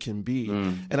can be.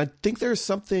 And I think there's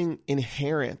something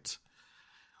inherent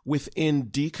within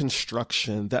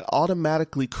deconstruction that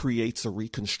automatically creates a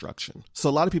reconstruction. So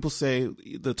a lot of people say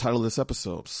the title of this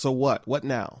episode, so what? What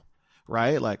now?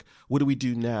 Right? Like, what do we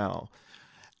do now?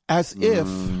 As if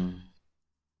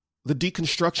the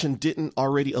deconstruction didn't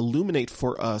already illuminate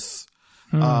for us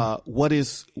what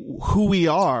is who we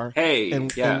are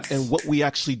and what we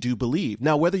actually do believe.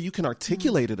 Now, whether you can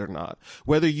articulate it or not,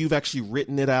 whether you've actually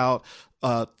written it out,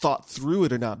 thought through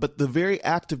it or not, but the very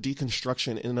act of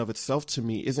deconstruction in and of itself to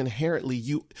me is inherently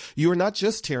you are not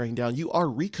just tearing down, you are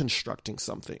reconstructing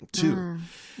something too.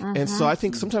 And so I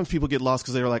think sometimes people get lost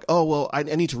because they're like, oh, well, I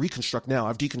need to reconstruct now.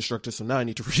 I've deconstructed, so now I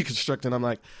need to reconstruct. And I'm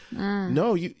like,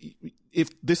 no, if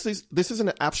this is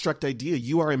an abstract idea,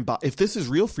 you are if this is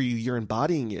real for you, you're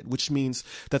embodying it, which means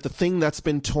that the thing that's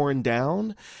been torn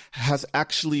down has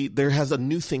actually been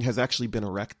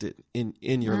erected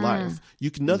in your life.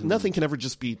 You can nothing can ever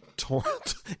just be torn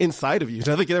inside of you.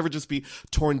 Nothing can ever just be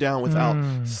torn down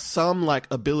without some like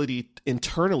ability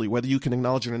internally, whether you can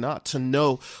acknowledge it or not, to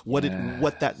know what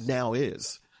that now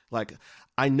is. Like,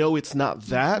 I know it's not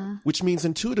that, which means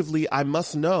intuitively I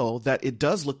must know that it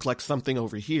does look like something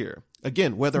over here.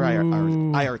 Again, whether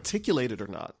I articulate it or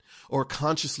not, or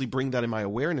consciously bring that in my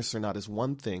awareness or not, is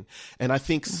one thing. And I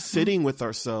think sitting with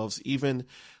ourselves, even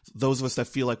those of us that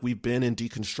feel like we've been in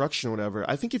deconstruction or whatever,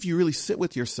 I think if you really sit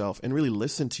with yourself and really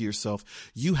listen to yourself,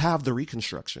 you have the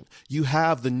reconstruction. You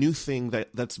have the new thing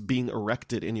that's being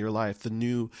erected in your life, the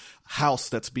new house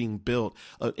that's being built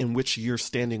in which you're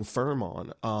standing firm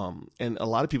on. And a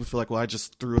lot of people feel like, well, I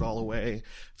just threw it all away,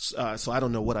 so I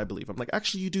don't know what I believe. I'm like,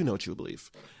 actually, you do know what you believe.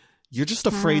 You're just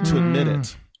afraid to admit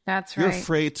it. That's right. You're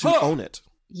afraid to own it.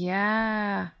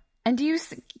 Yeah. And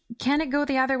can it go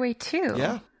the other way too?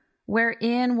 Yeah.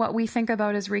 Wherein what we think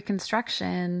about as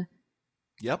reconstruction.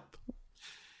 Yep.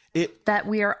 That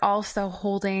we are also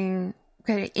holding,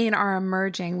 in our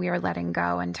emerging, we are letting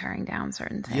go and tearing down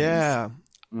certain things. Yeah.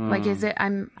 Like,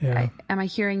 am I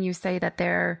hearing you say that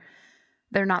they're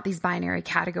not these binary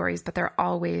categories, but they're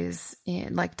always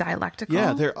like dialectical?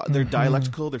 Yeah, they're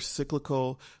dialectical, they're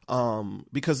cyclical,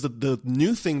 because the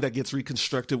new thing that gets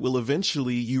reconstructed will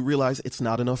eventually, you realize it's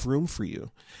not enough room for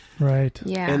you. Right.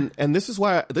 Yeah. And this is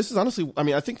honestly, I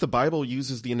mean, I think the Bible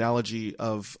uses the analogy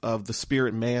of the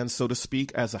spirit man, so to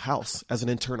speak, as a house, as an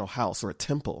internal house or a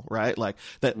temple, right? Like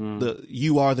that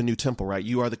you are the new temple, right?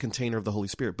 You are the container of the Holy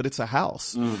Spirit, but it's a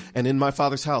house. And in my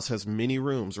Father's house has many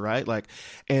rooms, right? Like,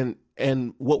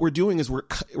 and what we're doing is we're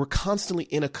constantly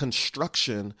in a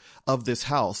construction of this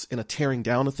house, in a tearing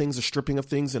down of things, a stripping of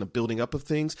things, and a building up of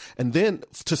things, and then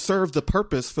to serve the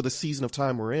purpose for the season of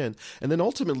time we're in. And then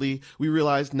ultimately we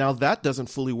realize now that doesn't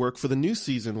fully work for the new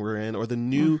season we're in, or the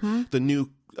new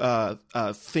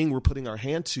thing we're putting our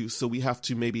hand to. So we have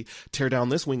to maybe tear down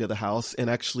this wing of the house and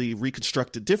actually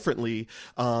reconstruct it differently.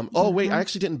 Wait, I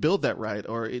actually didn't build that right,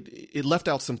 or it left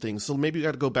out some things. So maybe we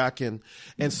got to go back and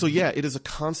so yeah, it is a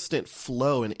constant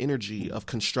flow and energy of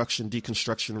construction,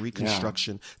 deconstruction,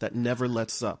 reconstruction that never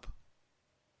lets up.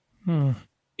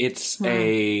 It's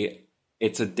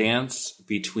a dance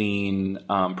between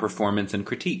performance and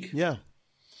critique. Yeah.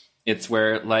 It's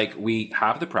where, like, we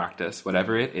have the practice,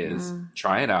 whatever it is,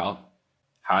 try it out.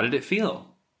 How did it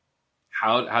feel?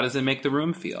 How does it make the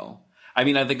room feel? I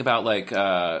mean, I think about like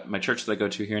my church that I go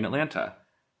to here in Atlanta.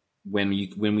 When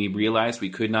we realized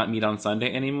we could not meet on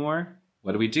Sunday anymore,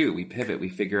 what do? We pivot. We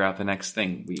figure out the next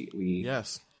thing.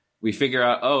 We figure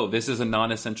out, oh, this is a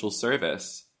non-essential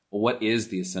service. Well, what is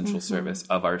the essential service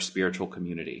of our spiritual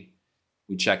community?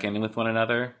 We check in with one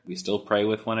another. We still pray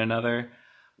with one another.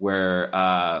 We're,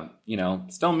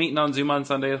 still meeting on Zoom on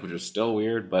Sundays, which is still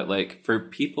weird. But like for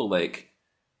people, like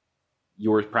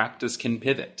your practice can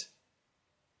pivot.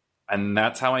 And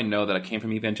that's how I know that I came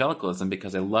from evangelicalism,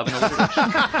 because I love an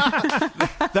alliteration.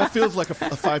 That feels like a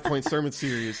 5-point sermon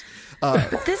series.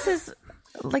 But this is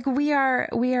like, we are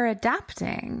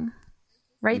adapting.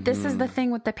 Right? This is the thing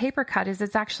with the paper cut, is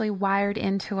it's actually wired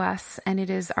into us, and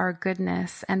it is our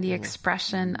goodness and the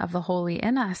expression of the holy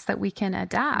in us that we can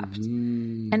adapt.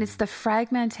 And it's the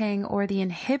fragmenting or the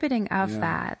inhibiting of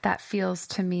that feels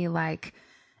to me like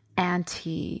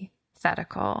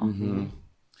antithetical.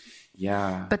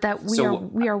 Yeah. But that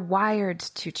we are wired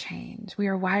to change. We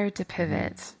are wired to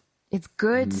pivot. It's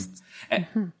good.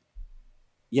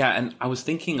 Yeah. And I was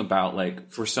thinking about,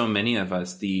 like, for so many of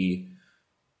us,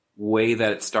 way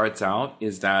that it starts out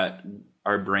is that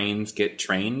our brains get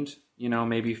trained,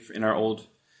 maybe in our old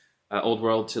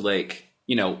world to like,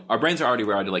 our brains are already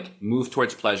wired to like move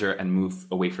towards pleasure and move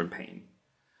away from pain.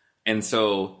 And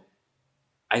so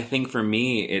I think for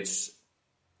me, it's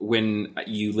when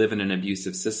you live in an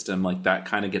abusive system, like that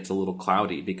kind of gets a little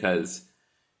cloudy because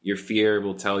your fear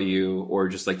will tell you, or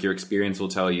just like your experience will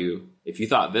tell you, if you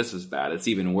thought this was bad, it's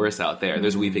even worse out there.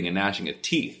 There's weeping and gnashing of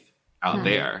teeth out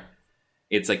there.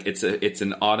 It's like, it's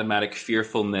an automatic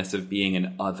fearfulness of being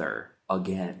an other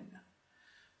again.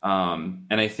 And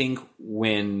I think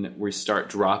when we start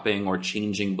dropping or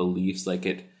changing beliefs like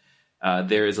it,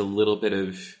 there is a little bit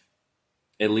of,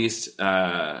 at least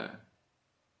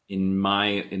in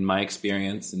my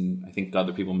experience, and I think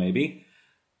other people maybe,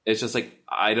 it's just like,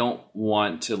 I don't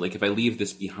want to, like, if I leave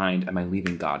this behind, am I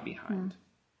leaving God behind?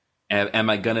 Am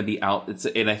I going to be out?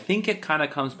 And I think it kind of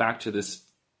comes back to this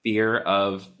fear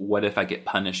of what if I get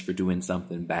punished for doing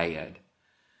something bad?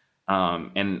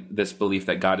 And this belief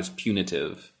that God is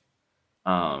punitive,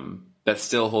 that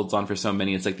still holds on for so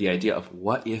many. It's like the idea of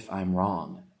what if I'm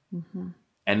wrong?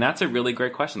 And that's a really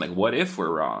great question. Like, what if we're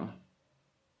wrong?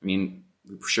 I mean,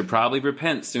 we should probably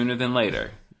repent sooner than later.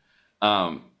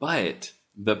 But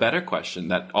the better question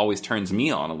that always turns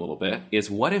me on a little bit is,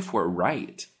 what if we're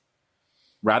right?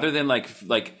 Rather than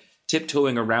like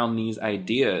tiptoeing around these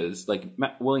ideas, like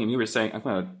William, you were saying, I'm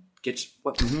going to get you,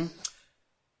 what?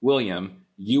 William,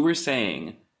 you were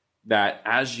saying that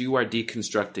as you are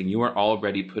deconstructing, you are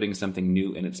already putting something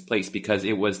new in its place because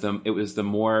it was the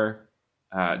more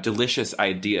delicious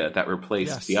idea that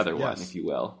replaced the other one, if you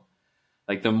will.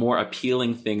 Like the more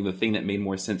appealing thing, the thing that made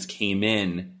more sense came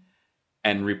in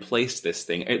and replaced this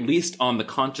thing, at least on the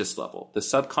conscious level. The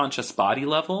subconscious body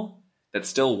level that's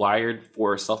still wired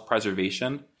for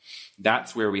self-preservation,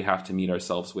 that's where we have to meet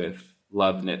ourselves with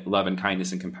love and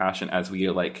kindness and compassion as we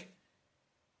like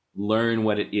learn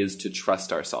what it is to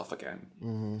trust ourselves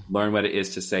again. Learn what it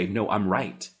is to say, no, I'm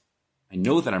right. I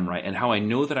know that I'm right. And how I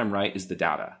know that I'm right is the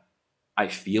data. I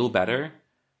feel better.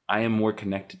 I am more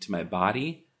connected to my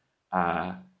body.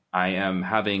 I am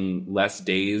having less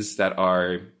days that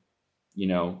are,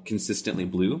 consistently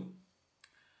blue.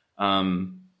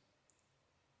 I'm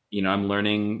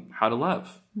learning how to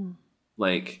love.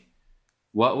 Like,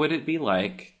 what would it be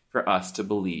like for us to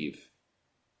believe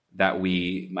that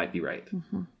we might be right?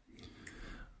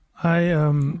 I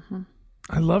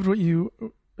loved what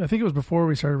I think it was before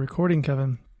we started recording,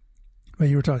 Kevin, that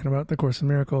you were talking about the Course in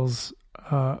Miracles,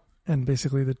 and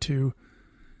basically the two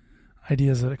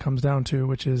ideas that it comes down to,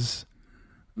 which is,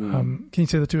 can you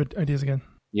say the two ideas again?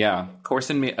 Yeah.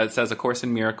 It says A Course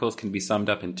in Miracles can be summed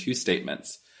up in two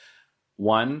statements.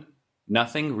 1,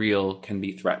 nothing real can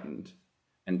be threatened.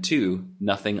 And 2,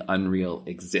 nothing unreal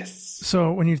exists.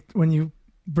 So when you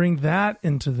bring that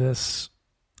into this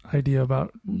idea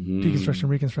about deconstruction,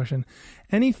 reconstruction,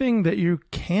 anything that you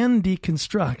can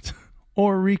deconstruct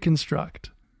or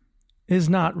reconstruct is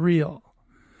not real.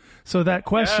 So that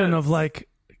question of like,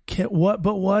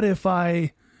 what if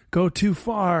I go too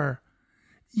far?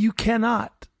 You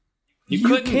cannot.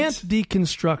 You can't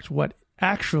deconstruct what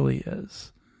actually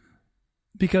is.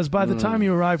 Because by the time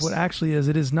you arrive what actually is,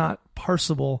 it is not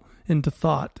parsable into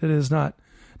thought. It is not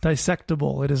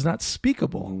dissectable. It is not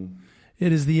speakable.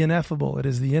 It is the ineffable. It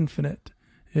is the infinite.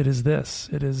 It is this.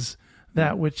 It is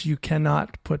that which you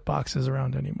cannot put boxes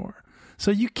around anymore.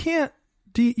 So you can't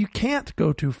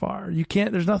go too far. You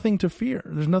can't. There's nothing to fear.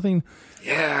 There's nothing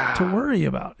to worry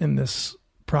about in this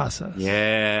process.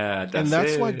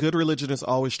 That's why good religion is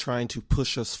always trying to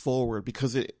push us forward,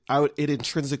 because it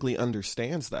intrinsically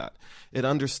understands that. It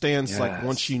understands like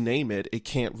once you name it, it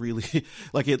can't really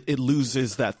like it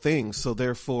loses that thing. So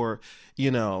therefore,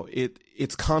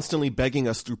 it's constantly begging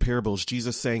us through parables.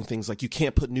 Jesus saying things like, you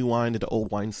can't put new wine into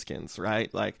old wineskins,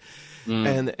 right? Like,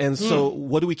 and so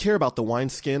what do we care about, the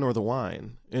wineskin or the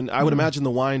wine? And I would imagine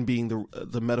the wine being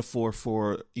the metaphor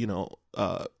for,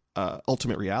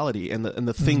 ultimate reality and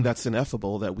the thing that's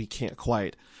ineffable that we can't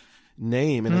quite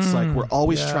name. And it's like we're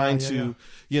always trying to,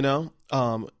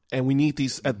 and we need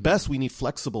these, at best we need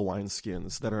flexible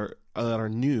wineskins that are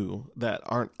new, that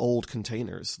aren't old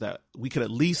containers, that we could at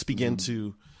least begin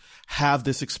to have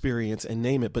this experience and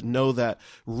name it, but know that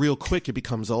real quick it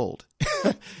becomes old.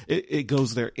 It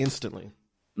goes there instantly.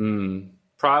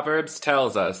 Proverbs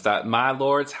tells us that my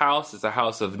Lord's house is a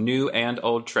house of new and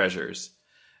old treasures.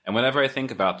 And whenever I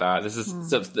think about that, this is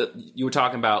you were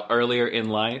talking about earlier in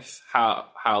life, how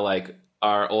like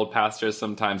our old pastors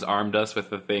sometimes armed us with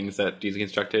the things that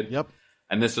deconstructed. Yep.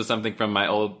 And this was something from my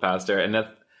old pastor, and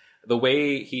that the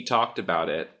way he talked about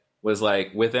it was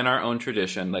like within our own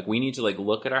tradition, like we need to like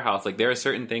look at our house. Like there are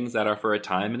certain things that are for a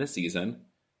time and a season.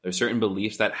 There's certain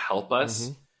beliefs that help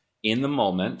us in the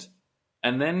moment.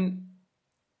 And then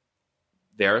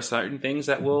there are certain things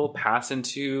that will pass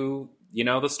into, you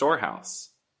know, the storehouse.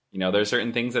 You know, there are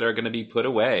certain things that are going to be put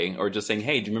away, or just saying,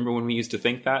 hey, do you remember when we used to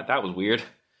think that? That was weird.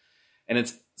 And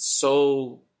it's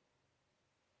so,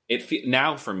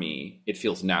 now for me, it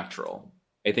feels natural.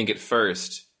 I think at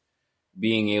first,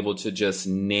 being able to just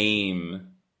name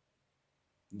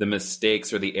the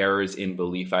mistakes or the errors in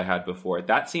belief I had before,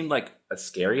 that seemed like a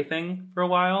scary thing for a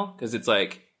while. Because it's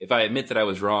like, if I admit that I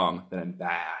was wrong, then I'm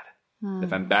bad.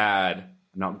 If I'm bad,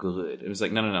 I'm not good. It was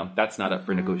like, no, that's not up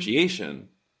for negotiation.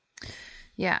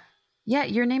 Yeah. Yeah,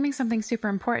 you're naming something super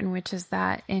important, which is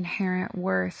that inherent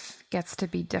worth gets to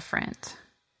be different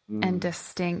and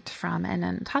distinct from and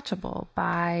untouchable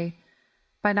by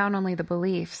not only the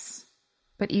beliefs,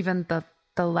 but even the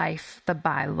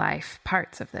by life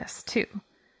parts of this too.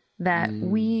 That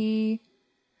we,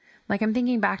 like, I'm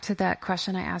thinking back to that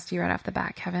question I asked you right off the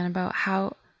bat, Kevin, about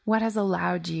what has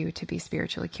allowed you to be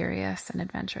spiritually curious and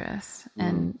adventurous,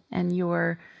 and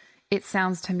it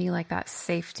sounds to me like that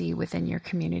safety within your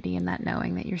community and that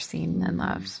knowing that you're seen and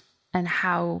loved, and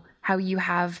how you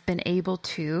have been able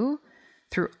to,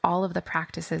 through all of the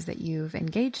practices that you've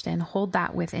engaged in, hold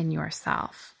that within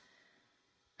yourself.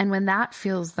 And when that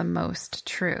feels the most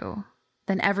true,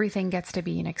 then everything gets to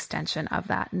be an extension of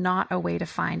that, not a way to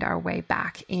find our way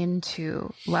back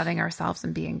into loving ourselves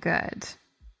and being good.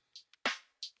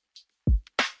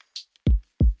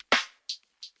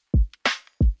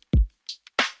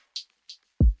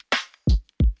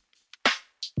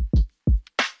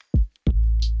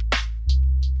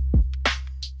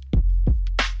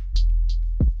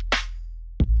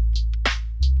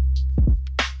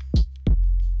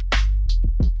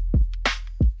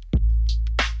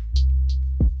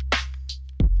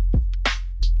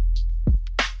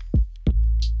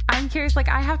 Curious, like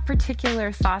I have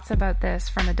particular thoughts about this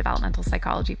from a developmental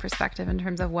psychology perspective in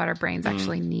terms of what our brains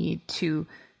actually need to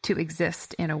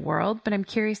exist in a world. But I'm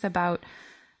curious about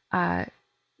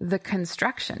the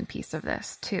construction piece of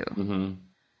this too.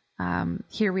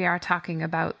 Here we are talking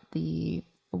about the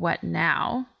what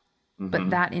now, but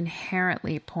that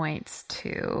inherently points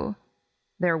to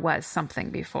there was something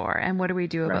before. And what do we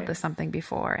do about the something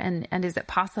before? And is it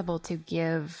possible to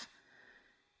give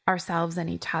ourselves and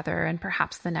each other and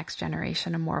perhaps the next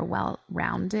generation a more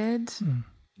well-rounded,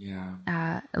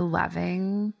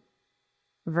 loving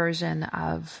version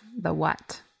of the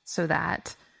what, so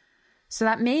that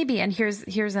maybe, and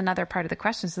here's another part of the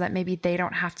question, so that maybe they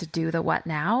don't have to do the what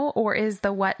now, or is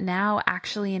the what now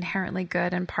actually inherently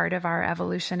good and part of our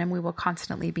evolution, and we will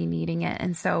constantly be needing it?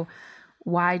 And so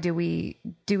why do we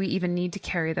even need to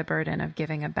carry the burden of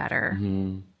giving a better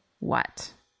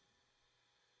what?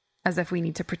 As if we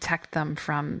need to protect them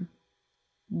from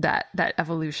that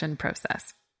evolution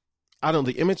process. I don't.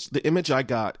 The image I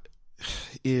got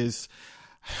is,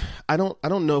 I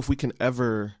don't know if we can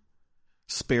ever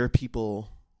spare people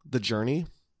the journey.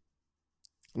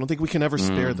 I don't think we can ever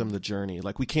spare them the journey.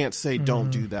 Like we can't say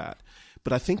don't do that.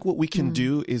 But I think what we can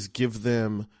do is give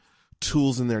them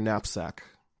tools in their knapsack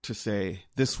to say,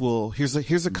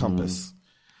 here's a compass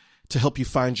to help you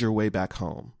find your way back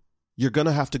home. You're going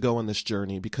to have to go on this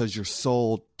journey because your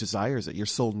soul desires it. Your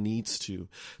soul needs to.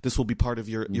 This will be part of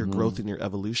your growth and your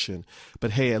evolution.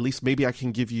 But hey, at least maybe I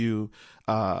can give you,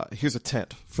 here's a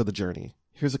tent for the journey.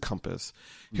 Here's a compass.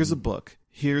 Here's a book.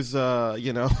 Here's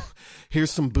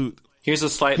here's some boot. Here's a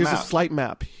slight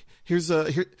map. Here's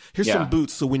some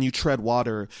boots. So when you tread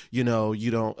water, you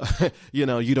don't,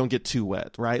 you don't get too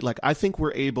wet, right? Like I think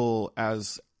we're able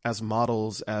as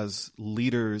models, as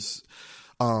leaders,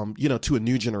 to a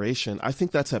new generation, I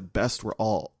think that's at best we're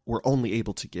only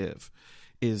able to give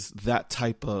is that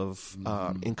type of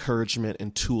encouragement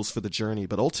and tools for the journey.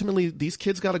 But ultimately, these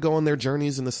kids got to go on their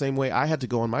journeys in the same way I had to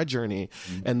go on my journey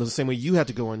and the same way you had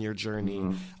to go on your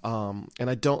journey. And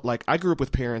I grew up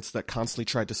with parents that constantly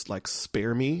tried to like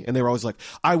spare me. And they were always like,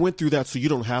 I went through that, so you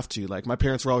don't have to. Like my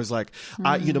parents were always like,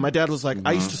 my dad was like,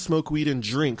 I used to smoke weed and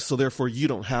drink, so therefore you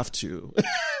don't have to.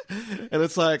 And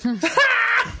it's like...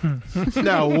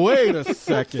 Now, wait a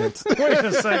second.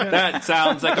 That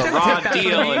sounds like a raw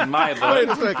deal in my book. Wait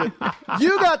a second.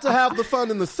 You got to have the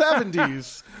fun in the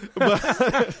 70s.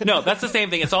 But... No, that's the same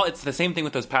thing. It's the same thing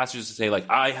with those pastors who say, like,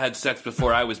 I had sex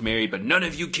before I was married, but none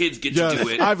of you kids get to do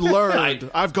it. I've learned.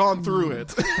 I've gone through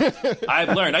it.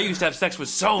 I've learned. I used to have sex with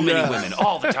so many women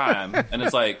all the time. And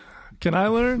it's like... Can I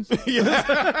learn?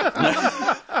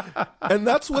 And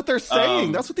that's what they're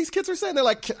saying. That's what these kids are saying. They're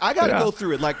like, I got to go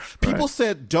through it. Like, people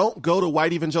said, don't go to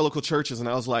white evangelical churches. And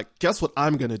I was like, guess what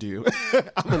I'm going to do?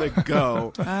 I'm going to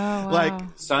go. Oh, wow. Like,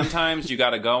 sometimes you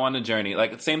got to go on a journey.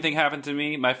 Like, the same thing happened to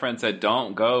me. My friend said,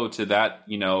 don't go to that,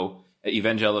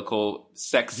 evangelical,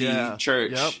 sexy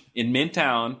church in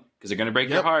Midtown because they're going to break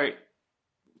your heart.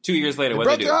 2 years later, what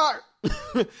they do? Your heart.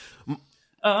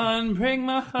 Unbreak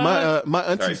my heart. My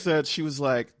auntie said, she was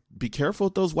like, be careful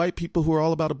with those white people who are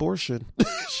all about abortion.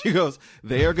 She goes,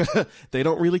 they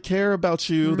don't really care about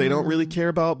you. They don't really care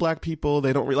about black people.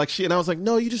 They don't really and I was like,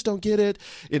 no, you just don't get it.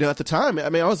 At the time, I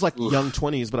mean, I was like young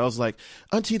 20s, but I was like,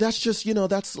 auntie, that's just,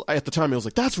 that's, at the time it was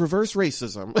like, that's reverse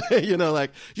racism.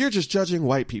 Like, you're just judging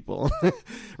white people.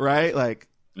 Right? Like,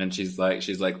 and she's like,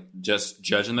 just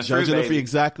judging the fruit, baby.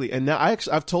 Exactly. And now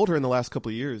I've told her in the last couple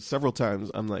of years, several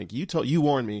times, I'm like, you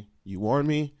warned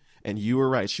me, and you were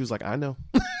right. She was like, I know,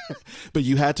 but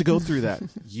you had to go through that.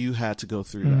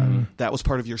 That. That was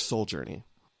part of your soul journey.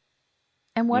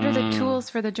 And what are the tools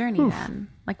for the journey then?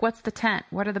 Like, what's the tent?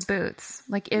 What are the boots?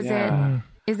 Like, is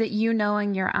it you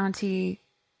knowing your auntie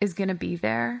is going to be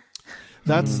there?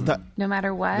 That's that. No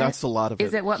matter what. That's a lot of it.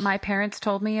 Is it what my parents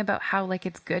told me about how like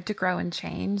it's good to grow and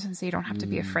change, and so you don't have to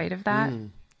be afraid of that?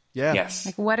 Yeah. Yes.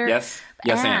 Like, what are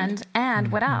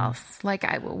and what else? Like,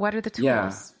 what are the tools?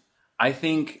 Yeah. I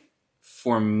think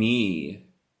for me,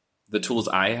 the tools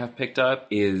I have picked up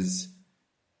is,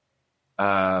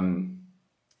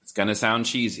 it's gonna sound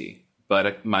cheesy,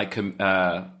 but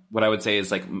what I would say is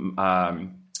like,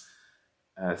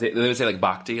 they would say like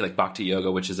bhakti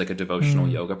yoga, which is like a devotional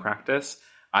yoga practice.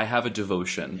 I have a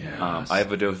devotion. Yes. I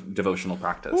have a devotional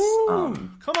practice.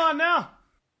 Come on now.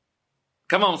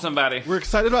 Come on, somebody. We're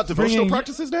excited about devotional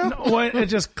practices now? No, it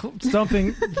just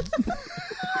something.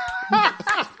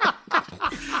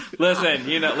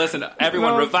 Listen,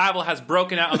 everyone, revival has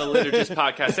broken out on the Liturgists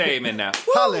Podcast. Say amen now.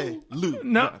 Hallelujah.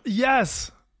 No,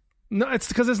 yes. No, it's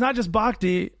because it's not just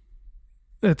bhakti.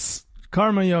 It's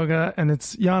karma yoga, and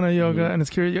it's jnana yoga, and it's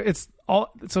kriya yoga. It's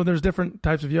all. So there's different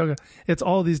types of yoga. It's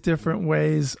all these different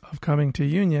ways of coming to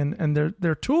union, and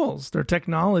they're tools, they're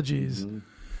technologies.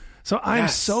 So I'm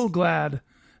so glad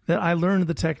that I learned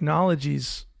the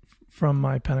technologies from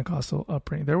my Pentecostal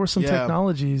upbringing. There were some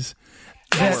technologies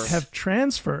that have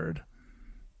transferred.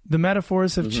 The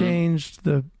metaphors have changed.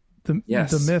 The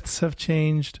myths have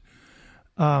changed.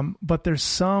 But there's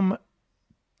some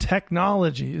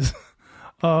technologies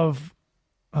of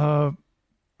our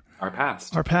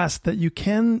past that you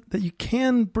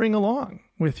can bring along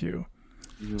with you.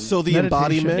 So the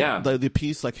embodiment, the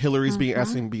piece, like Hillary's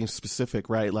being specific,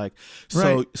 right? Like,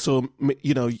 so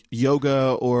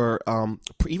yoga or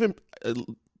even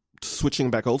switching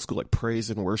back old school, like praise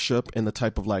and worship, and the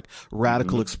type of like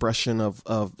radical expression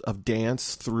of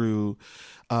dance through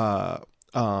as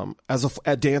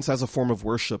a dance as a form of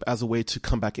worship, as a way to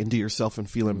come back into yourself and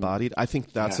feel embodied. I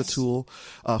think that's a tool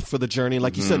for the journey.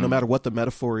 Like you said, no matter what the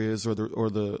metaphor is or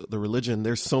the religion,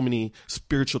 there's so many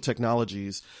spiritual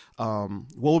technologies. What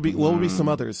would be some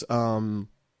others? I'm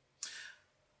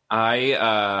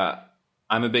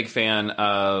a big fan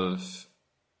of,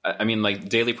 like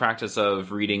daily practice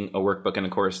of reading a workbook and a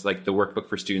course, like the workbook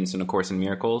for students in A Course in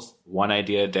Miracles. 1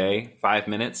 idea a day, 5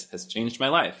 minutes has changed my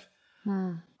life.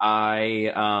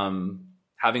 I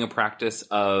having a practice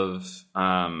of this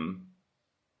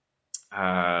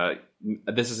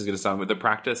is going to sound, but the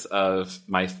practice of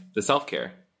the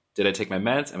self-care. Did I take my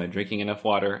meds? Am I drinking enough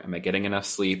water? Am I getting enough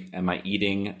sleep? Am I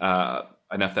eating enough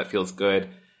that feels good?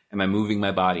 Am I moving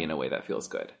my body in a way that feels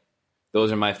good?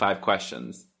 Those are my 5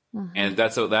 questions. And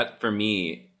that for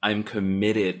me, I'm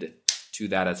committed to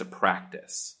that as a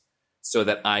practice so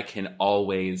that I can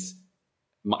always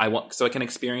so I can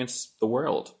experience the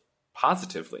world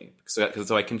positively,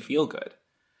 so I can feel good.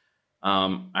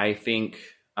 I think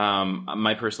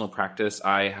my personal practice,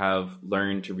 I have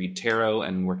learned to read tarot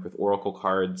and work with oracle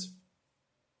cards,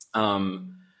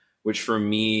 which for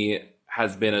me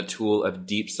has been a tool of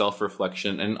deep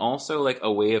self-reflection and also like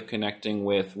a way of connecting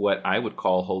with what I would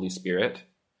call Holy Spirit,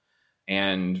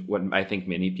 and what I think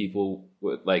many people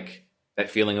would like,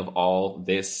 that feeling of all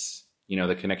this,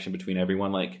 the connection between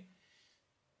everyone, like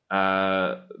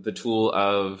the tool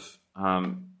of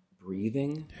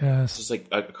breathing. Yes. Just like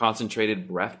a concentrated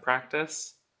breath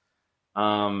practice.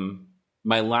 My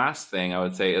last thing I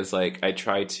would say is like I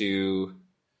try to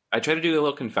do a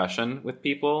little confession with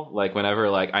people, like whenever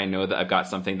like I know that I've got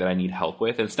something that I need help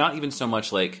with. And it's not even so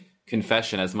much like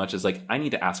confession as much as like I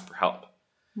need to ask for help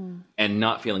and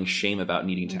not feeling shame about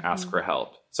needing to ask for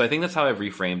help. So I think that's how I've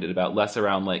reframed it, about less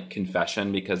around like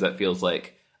confession, because that feels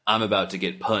like I'm about to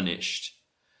get punished,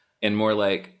 and more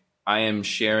like I am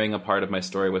sharing a part of my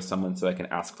story with someone so I can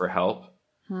ask for help.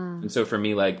 And so for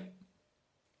me, like,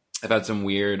 I've had some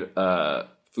weird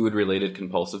food-related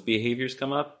compulsive behaviors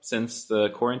come up since the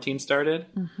quarantine started.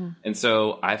 And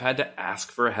so I've had to ask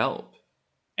for help.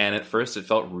 And at first it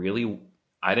felt really,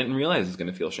 I didn't realize it was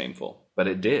going to feel shameful, but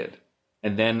it did.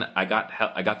 And then I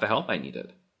got the help I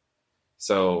needed.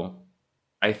 So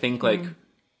I think like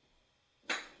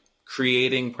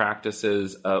creating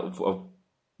practices of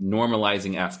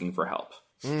normalizing asking for help.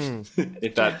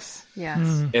 If that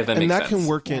if that makes and that sense. can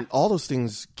work in all those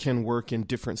things can work in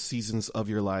different seasons of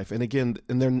your life. And again,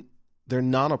 and they're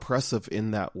non-oppressive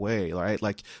in that way, right?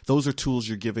 Like those are tools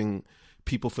you're giving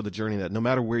people for the journey, that no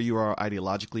matter where you are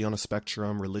ideologically on a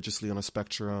spectrum, religiously on a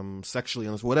spectrum, sexually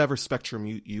on whatever spectrum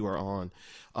you are on,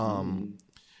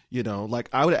 you know, like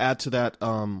I would add to that,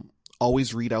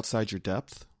 always read outside your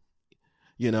depth,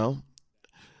 you know,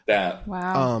 that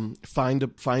find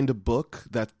a book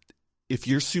that, if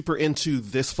you're super into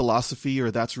this philosophy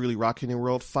or that's really rocking your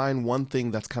world, find one thing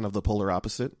that's kind of the polar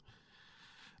opposite,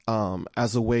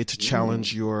 as a way to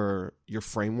challenge your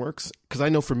frameworks. Because I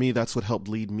know for me, that's what helped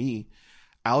lead me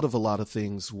out of a lot of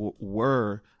things.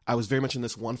 I was very much in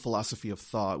this one philosophy of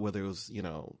thought, whether it was, you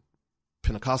know,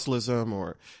 Pentecostalism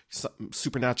or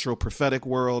supernatural prophetic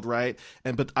world, right?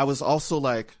 But I was also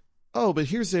like, oh, but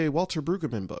here's a Walter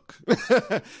Brueggemann book,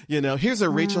 you know, here's a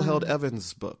Rachel Held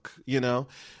Evans book, you know,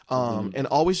 and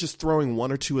always just throwing one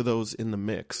or two of those in the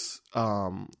mix,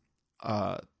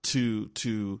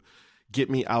 to get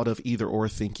me out of either or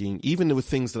thinking, even with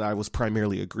things that I was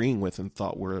primarily agreeing with and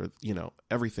thought were, you know,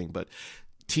 everything. But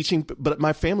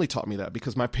my family taught me that,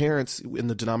 because my parents in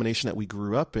the denomination that we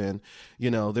grew up in, you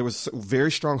know, there was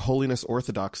very strong holiness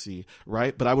orthodoxy,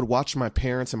 right? But I would watch my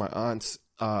parents and my aunts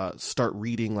start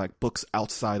reading like books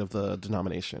outside of the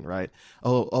denomination, right?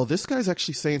 Oh, this guy's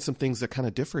actually saying some things that kind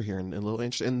of differ here and a little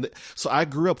interesting. And so I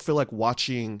grew up feel like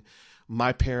watching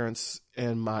my parents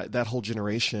and that whole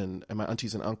generation and my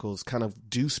aunties and uncles kind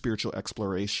of do spiritual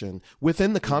exploration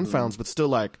within the confounds, but still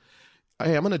like,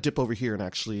 hey, I'm going to dip over here and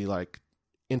actually like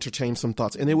entertain some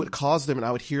thoughts. And it would cause them, and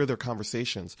I would hear their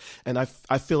conversations. And I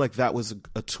feel like that was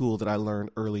a tool that I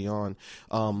learned early on,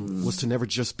 was to never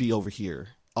just be over here.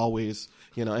 Always,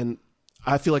 you know, and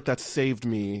I feel like that saved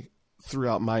me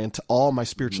throughout all my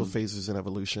spiritual phases and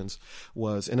evolutions,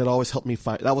 and it always helped me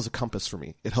that was a compass for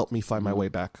me. It helped me find my way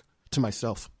back to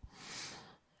myself.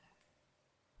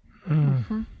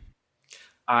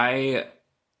 I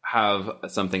have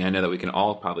something I know that we can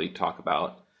all probably talk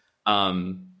about.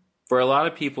 For a lot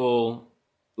of people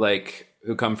like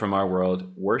who come from our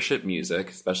world, worship music,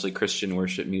 especially Christian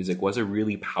worship music, was a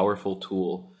really powerful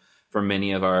tool for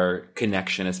many of our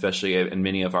connection, especially in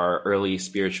many of our early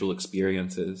spiritual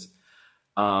experiences.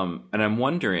 And I'm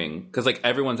wondering, because like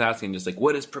everyone's asking just like,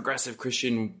 what is progressive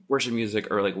Christian worship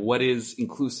music? Or like, what is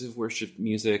inclusive worship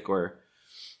music? Or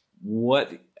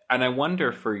what? And I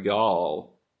wonder for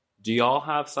y'all, do y'all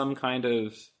have some kind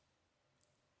of,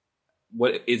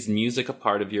 what is music a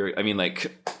part of your, I mean,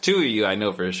 like two of you, I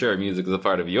know for sure music is a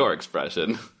part of your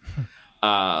expression.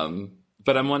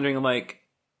 But I'm wondering like,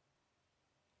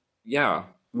 yeah,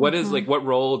 what is like, what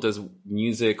role does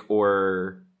music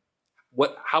or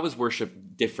how is worship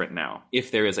different now, if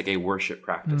there is like a worship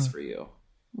practice for you?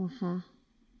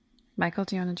 Michael,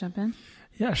 do you want to jump in?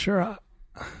 Yeah, sure.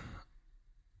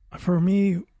 For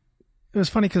me, it was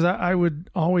funny because I would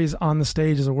always on the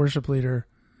stage as a worship leader,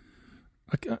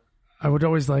 I would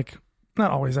always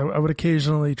not always, I would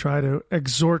occasionally try to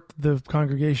exhort the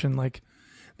congregation, like,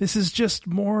 this is just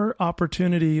more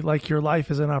opportunity, like your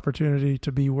life is an opportunity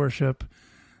to be worship.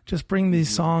 Just bring these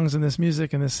songs and this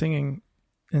music and this singing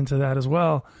into that as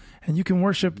well. And you can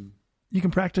worship, you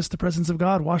can practice the presence of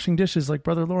God, washing dishes like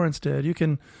Brother Lawrence did. You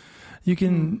can,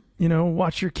 you know,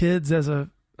 watch your kids as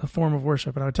a form of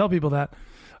worship. And I would tell people that.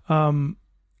 And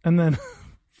then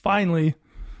finally,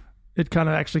 it kind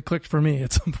of actually clicked for me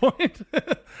at some point,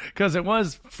 because it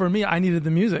was, for me, I needed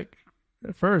the music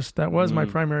at first. That was my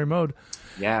primary mode.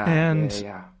 Yeah. And,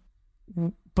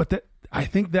 but I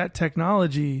think that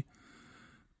technology,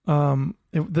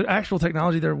 the actual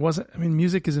technology there wasn't, I mean,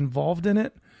 music is involved in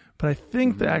it, but I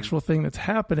think the actual thing that's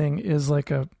happening is like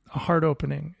a heart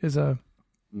opening, is a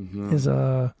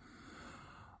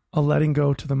letting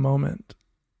go to the moment.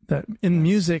 That in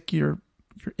music, you're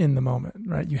in the moment,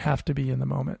 right? You have to be in the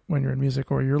moment when you're in music,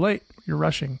 or you're late, you're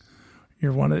rushing,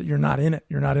 you're not in it.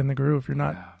 You're not in the groove. You're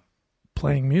not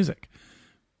playing music.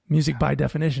 Music by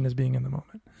definition is being in the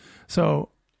moment. So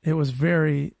it was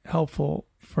very helpful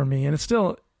for me, and it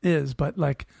still is, but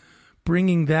like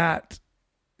bringing that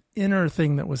inner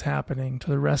thing that was happening to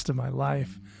the rest of my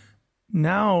life.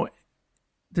 Now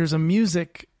there's a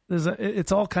music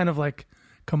it's all kind of like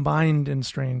combined in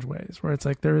strange ways, where it's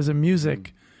like there is a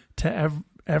music to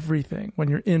everything when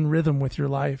you're in rhythm with your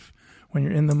life, when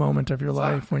you're in the moment of your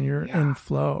life, when you're in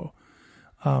flow.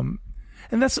 And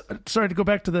that's, sorry to go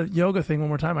back to the yoga thing one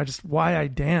more time. Why I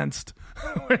danced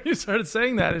when you started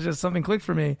saying that, is just something clicked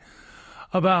for me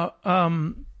about,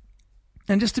 and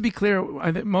just to be clear,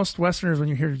 I think most Westerners, when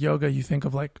you hear yoga, you think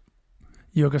of like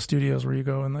yoga studios where you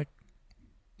go and like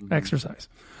exercise.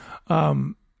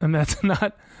 And that's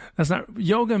not,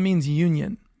 yoga means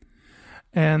union.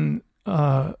 And,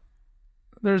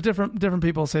 there's different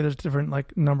people say there's different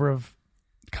like number of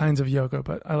kinds of yoga,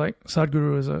 but I like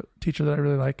Sadhguru is a teacher that I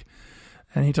really like.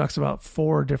 And he talks about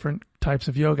 4 different types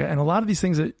of yoga. And a lot of these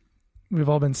things that we've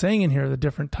all been saying in here, the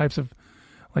different types of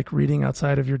like reading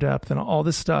outside of your depth and all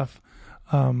this stuff,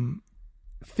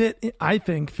 fit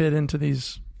into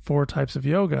these 4 types of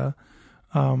yoga.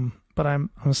 But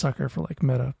I'm a sucker for like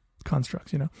meta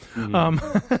constructs, you know?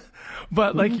 Mm-hmm.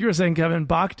 But like you were saying, Kevin,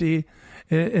 bhakti,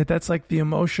 that's like the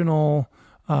emotional,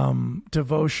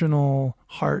 devotional,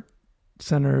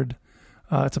 heart-centered,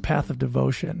 it's a path of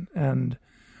devotion. And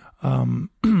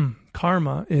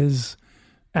karma is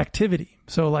activity.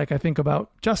 So like I think about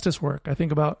justice work. I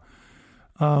think about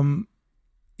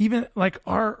even like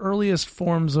our earliest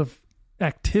forms of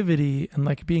activity and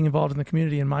like being involved in the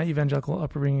community in my evangelical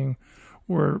upbringing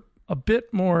were a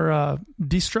bit more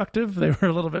destructive. They were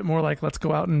a little bit more like, let's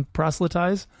go out and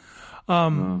proselytize.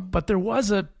 But there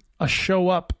was a show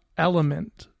up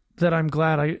element that I'm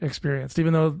glad I experienced,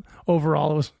 even though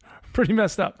overall it was pretty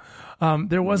messed up.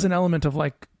 There was an element of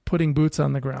like putting boots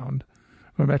on the ground,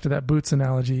 going back to that boots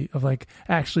analogy of like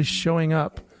actually showing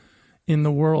up in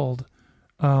the world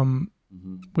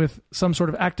with some sort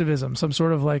of activism, some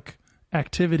sort of like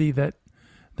activity, that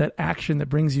action that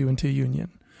brings you into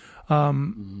union.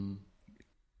 Jnana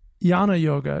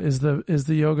yoga is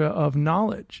the yoga of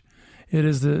knowledge. It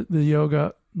is the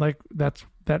yoga like that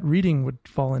reading would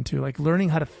fall into, like learning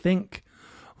how to think,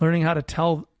 learning how to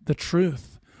tell the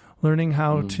truth, learning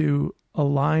how to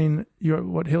align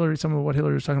some of what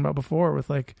Hillary was talking about before with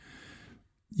like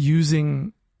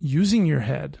using your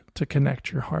head to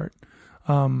connect your heart.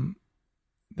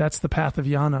 That's the path of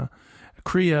jnana.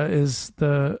 Kriya is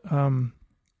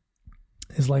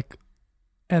like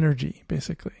energy,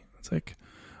 basically. It's like,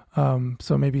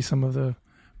 so maybe some of the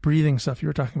breathing stuff you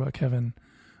were talking about, Kevin,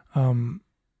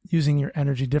 using your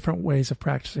energy, different ways of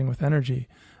practicing with energy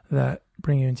that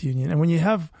bring you into union. And when you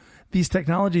have these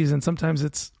technologies, and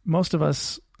sometimes most of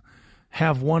us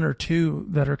have 1 or 2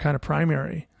 that are kind of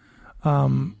primary.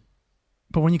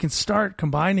 But when you can start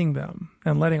combining them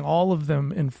and letting all of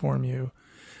them inform you,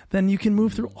 then you can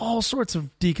move through all sorts of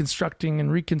deconstructing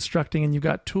and reconstructing, and you've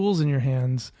got tools in your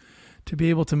hands to be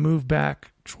able to move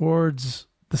back towards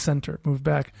the center, move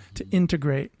back to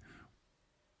integrate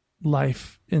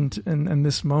life in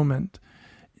this moment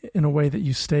in a way that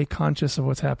you stay conscious of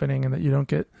what's happening and that you don't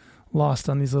get lost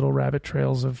on these little rabbit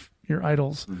trails of your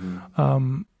idols.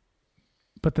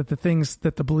 But that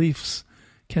the beliefs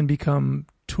can become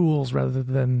tools rather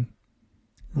than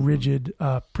rigid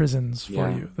prisons for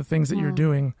you. The things that you're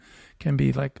doing can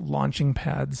be like launching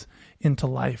pads into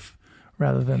life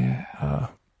rather than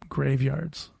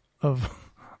graveyards of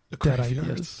dead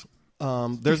ideas.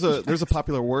 There's a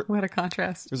popular what a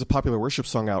contrast. There's a popular worship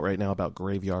song out right now about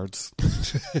graveyards.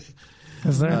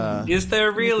 Is there? Is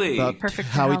there really? Perfect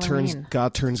for how Halloween.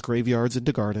 God turns graveyards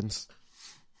into gardens.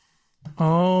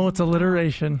 Oh, it's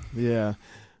alliteration. Yeah.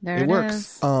 There it works.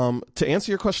 is. To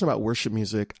answer your question about worship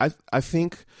music, I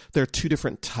think there are 2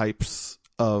 different types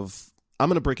of. I'm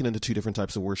going to break it into 2 different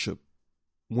types of worship.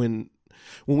 When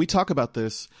we talk about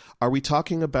this, are we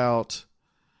talking about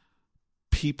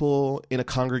people in a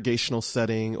congregational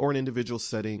setting or an individual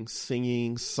setting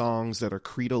singing songs that are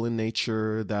creedal in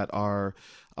nature, that are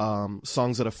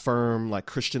songs that affirm like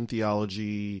Christian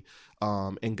theology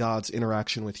and God's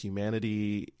interaction with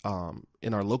humanity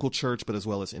in our local church, but as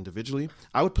well as individually?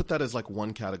 I would put that as like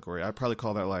one category. I'd probably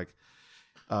call that like,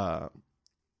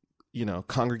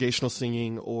 congregational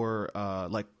singing or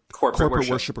like corporate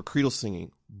worship or creedal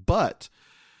singing. But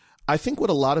I think what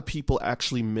a lot of people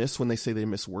actually miss when they say they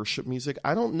miss worship music,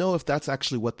 I don't know if that's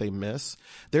actually what they miss.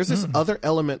 There's this other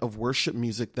element of worship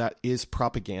music that is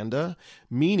propaganda,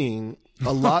 meaning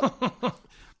a lot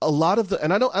of the,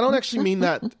 and I don't actually mean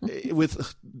that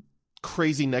with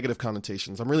crazy negative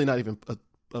connotations. I'm really not even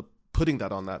putting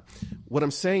that on that. What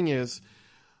I'm saying is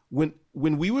when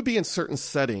we would be in certain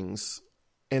settings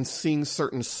and sing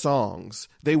certain songs,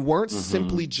 they weren't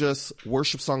simply just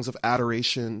worship songs of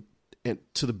adoration and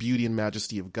to the beauty and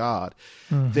majesty of God.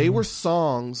 They were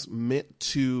songs meant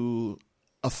to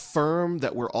affirm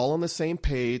that we're all on the same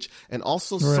page, and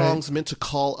also songs meant to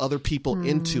call other people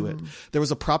into it. There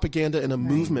was a propaganda and a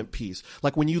movement piece.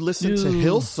 Like when you listen to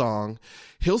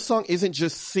Hillsong isn't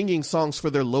just singing songs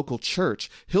for their local church.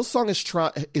 Hillsong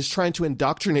is trying to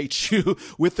indoctrinate you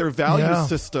with their value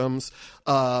systems,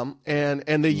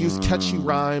 and they use catchy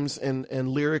rhymes and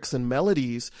lyrics and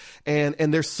melodies,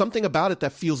 and there's something about it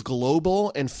that feels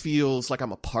global and feels like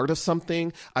I'm a part of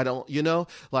something. I don't,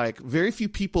 like very few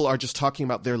people are just talking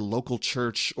about their local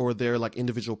church or their like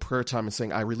individual prayer time and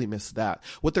saying, I really miss that.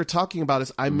 What they're talking about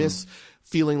is I miss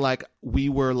feeling like we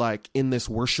were like in this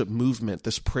worship movement,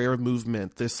 this prayer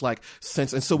movement, this like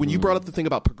sense. And so when you brought up the thing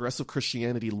about progressive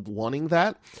Christianity wanting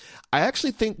that, I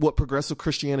actually think what progressive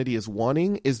Christianity is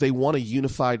wanting is they want a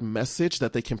unified message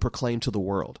that they can proclaim to the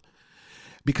world.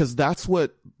 Because that's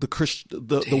what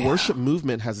the worship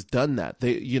movement has done that.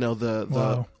 They,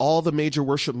 all the major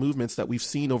worship movements that we've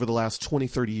seen over the last 20,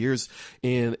 30 years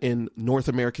in North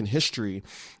American history,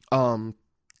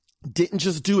 didn't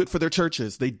just do it for their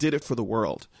churches. They did it for the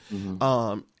world.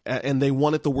 And they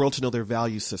wanted the world to know their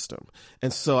value system.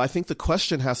 And so I think the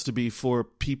question has to be for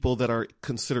people that are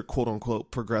considered quote unquote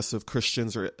progressive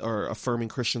Christians or affirming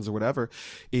Christians or whatever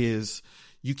is,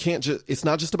 you can't it's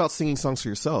not just about singing songs for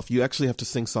yourself. You actually have to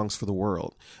sing songs for the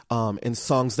world, and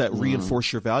songs that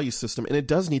reinforce your value system. And it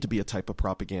does need to be a type of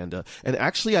propaganda. And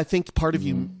actually, I think part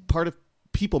of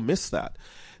people miss that.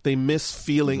 They miss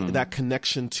feeling that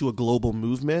connection to a global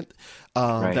movement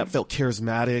that felt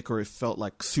charismatic or it felt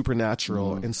like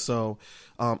supernatural. And so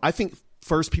I think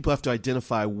first people have to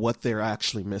identify what they're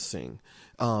actually missing.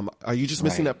 Are you just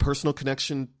missing that personal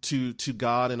connection to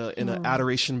God in an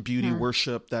adoration, beauty,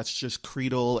 worship that's just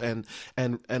creedal and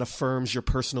affirms your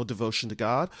personal devotion to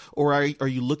God? Or are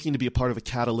you looking to be a part of a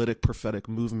catalytic prophetic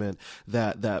movement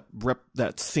that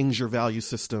sings your value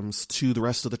systems to the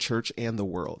rest of the church and the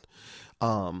world?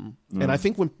 And I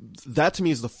think that to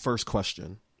me is the first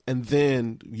question, and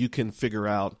then you can figure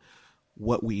out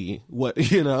what.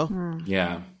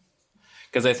 Yeah.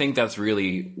 Because I think that's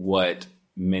really what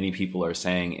many people are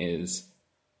saying is,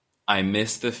 I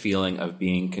miss the feeling of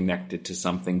being connected to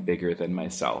something bigger than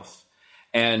myself.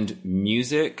 And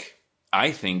music,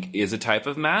 I think, is a type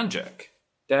of magic.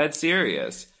 Dead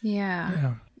serious.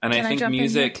 Yeah. And Can I think jump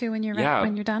music in here too when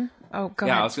you're done? Oh, go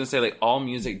ahead. I was going to say, like, all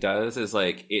music does is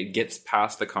like it gets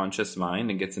past the conscious mind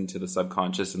and gets into the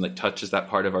subconscious and like touches that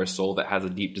part of our soul that has a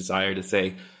deep desire to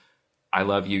say, I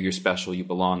love you, you're special, you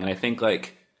belong. And I think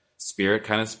like Spirit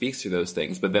kind of speaks through those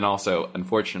things, but then also,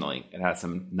 unfortunately, it has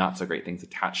some not so great things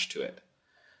attached to it.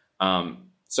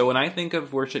 So when I think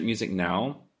of worship music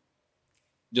now,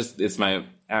 it's my,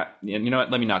 you know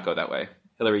what? Let me not go that way.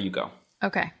 Hillary, you go.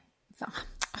 Okay. So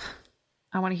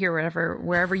I want to hear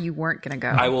wherever you weren't going to go.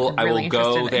 I will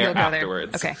go there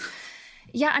afterwards. Okay.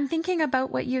 Yeah, I'm thinking about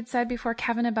what you had said before,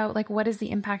 Kevin, about like what is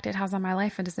the impact it has on my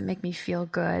life and does it make me feel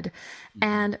good?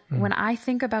 And when I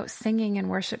think about singing and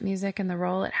worship music and the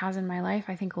role it has in my life,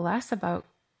 I think less about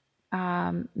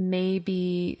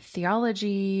maybe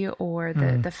theology or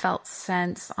the felt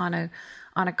sense on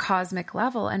a cosmic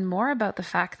level, and more about the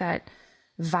fact that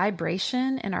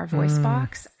vibration in our voice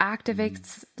box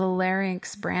activates the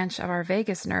larynx branch of our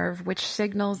vagus nerve, which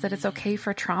signals that it's okay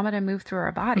for trauma to move through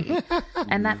our body.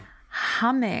 And that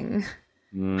humming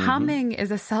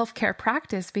is a self-care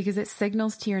practice because it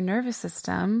signals to your nervous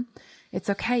system, it's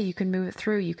okay, you can move it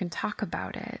through, you can talk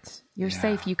about it, you're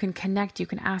safe, you can connect, you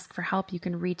can ask for help, you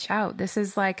can reach out. This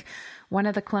is like one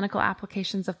of the clinical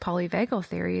applications of polyvagal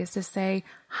theory is to say,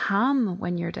 hum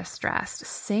when you're distressed,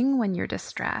 sing when you're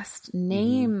distressed,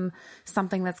 name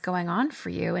something that's going on for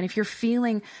you. And if you're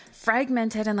feeling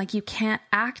fragmented and like you can't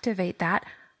activate that,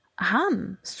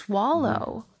 hum,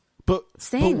 swallow,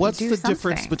 sing, but what's the something.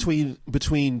 Difference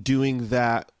between doing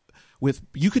that with,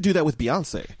 you could do that with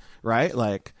Beyonce, right?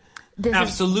 Like, this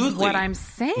absolutely. Is what I'm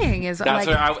saying is that's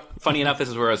like, funny enough, this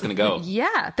is where I was going to go.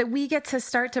 Yeah, that we get to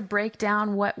start to break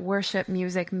down what worship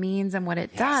music means and what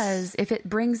it does if it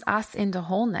brings us into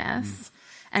wholeness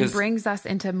and brings us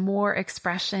into more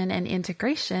expression and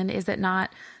integration. Is it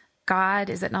not God?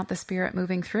 Is it not the Spirit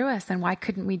moving through us? And why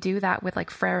couldn't we do that with like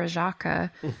Frère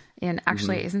Jacques? In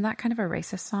actually, isn't that kind of a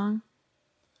racist song?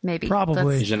 Maybe.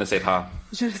 Probably. Je ne sais pas.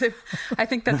 I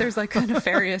think that there's like a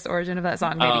nefarious origin of that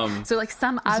song. Maybe. So like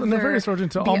some other nefarious origin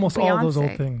to almost all those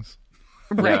old things.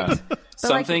 Right. Yeah.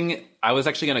 Something, I was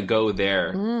actually going to go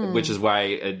there, which is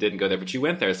why I didn't go there, but you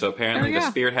went there. So apparently the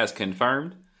Spirit has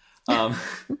confirmed.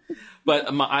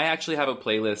 But I actually have a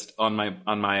playlist on my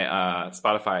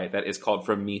Spotify that is called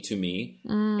From Me to Me.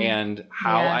 And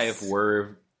how I've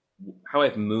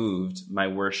moved my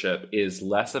worship is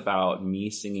less about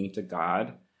me singing to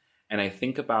God. And I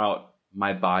think about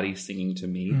my body singing to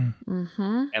me.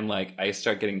 Mm-hmm. And like, I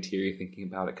start getting teary thinking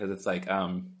about it, because it's like,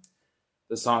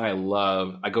 the song I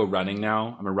love, I go running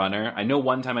now. I'm a runner. I know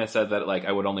one time I said that like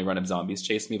I would only run if zombies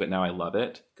chased me, but now I love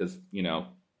it because, you know,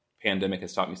 pandemic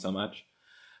has taught me so much.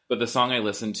 But the song I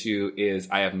listen to is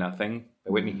I Have Nothing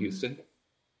by Whitney Houston.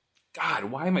 God,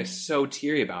 why am I so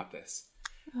teary about this?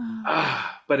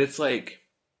 But it's like,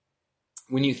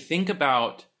 when I think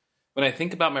about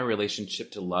my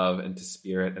relationship to love and to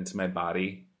spirit and to my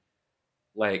body,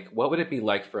 like, what would it be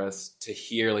like for us to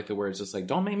hear like the words just like,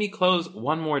 don't make me close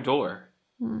one more door.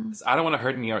 I don't want to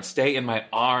hurt me, or stay in my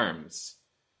arms.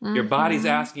 Your body's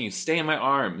asking you, stay in my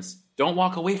arms. Don't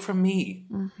walk away from me.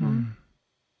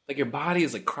 Like, your body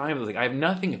is like crying, like, I have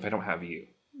nothing if I don't have you.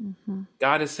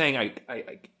 God is saying,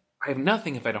 I have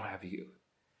nothing if I don't have you.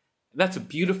 And that's a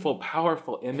beautiful,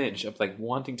 powerful image of like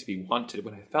wanting to be wanted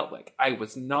when I felt like I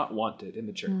was not wanted in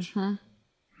the church.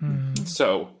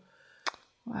 So,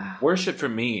 worship for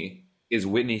me is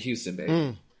Whitney Houston,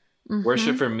 baby.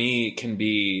 Worship for me can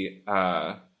be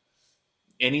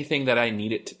anything that I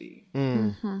need it to be.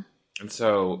 And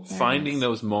so finding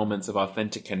those moments of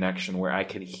authentic connection where I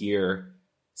can hear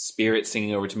spirit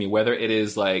singing over to me, whether it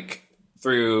is like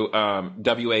through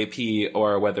WAP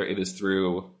or whether it is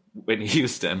through Whitney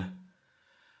Houston,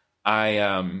 that's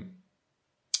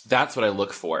what I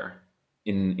look for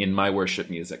in my worship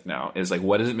music now, is like,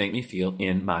 what does it make me feel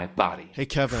in my body? Hey,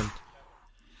 Kevin.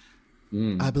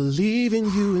 I believe in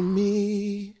you and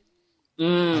me.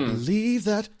 I believe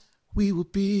that we will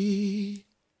be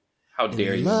How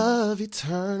dare you? love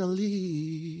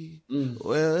eternally.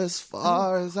 Well, as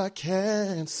far as I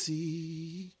can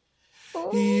see,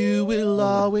 you will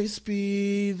always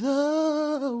be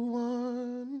the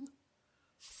one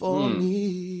for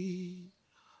me.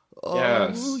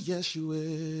 Oh, yes, you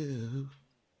will.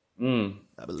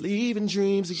 I believe in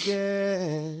dreams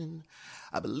again.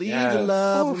 I believe that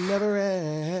love will never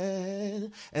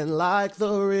end. And like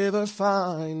the river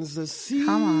finds the sea,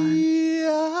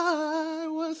 I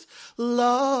was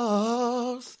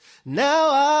lost.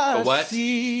 Now I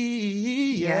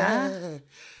see. Yeah.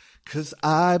 'Cause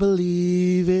I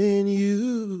believe in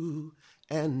you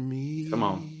and me. Come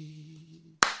on.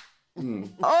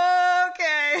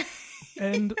 Okay.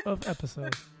 End of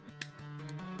episode.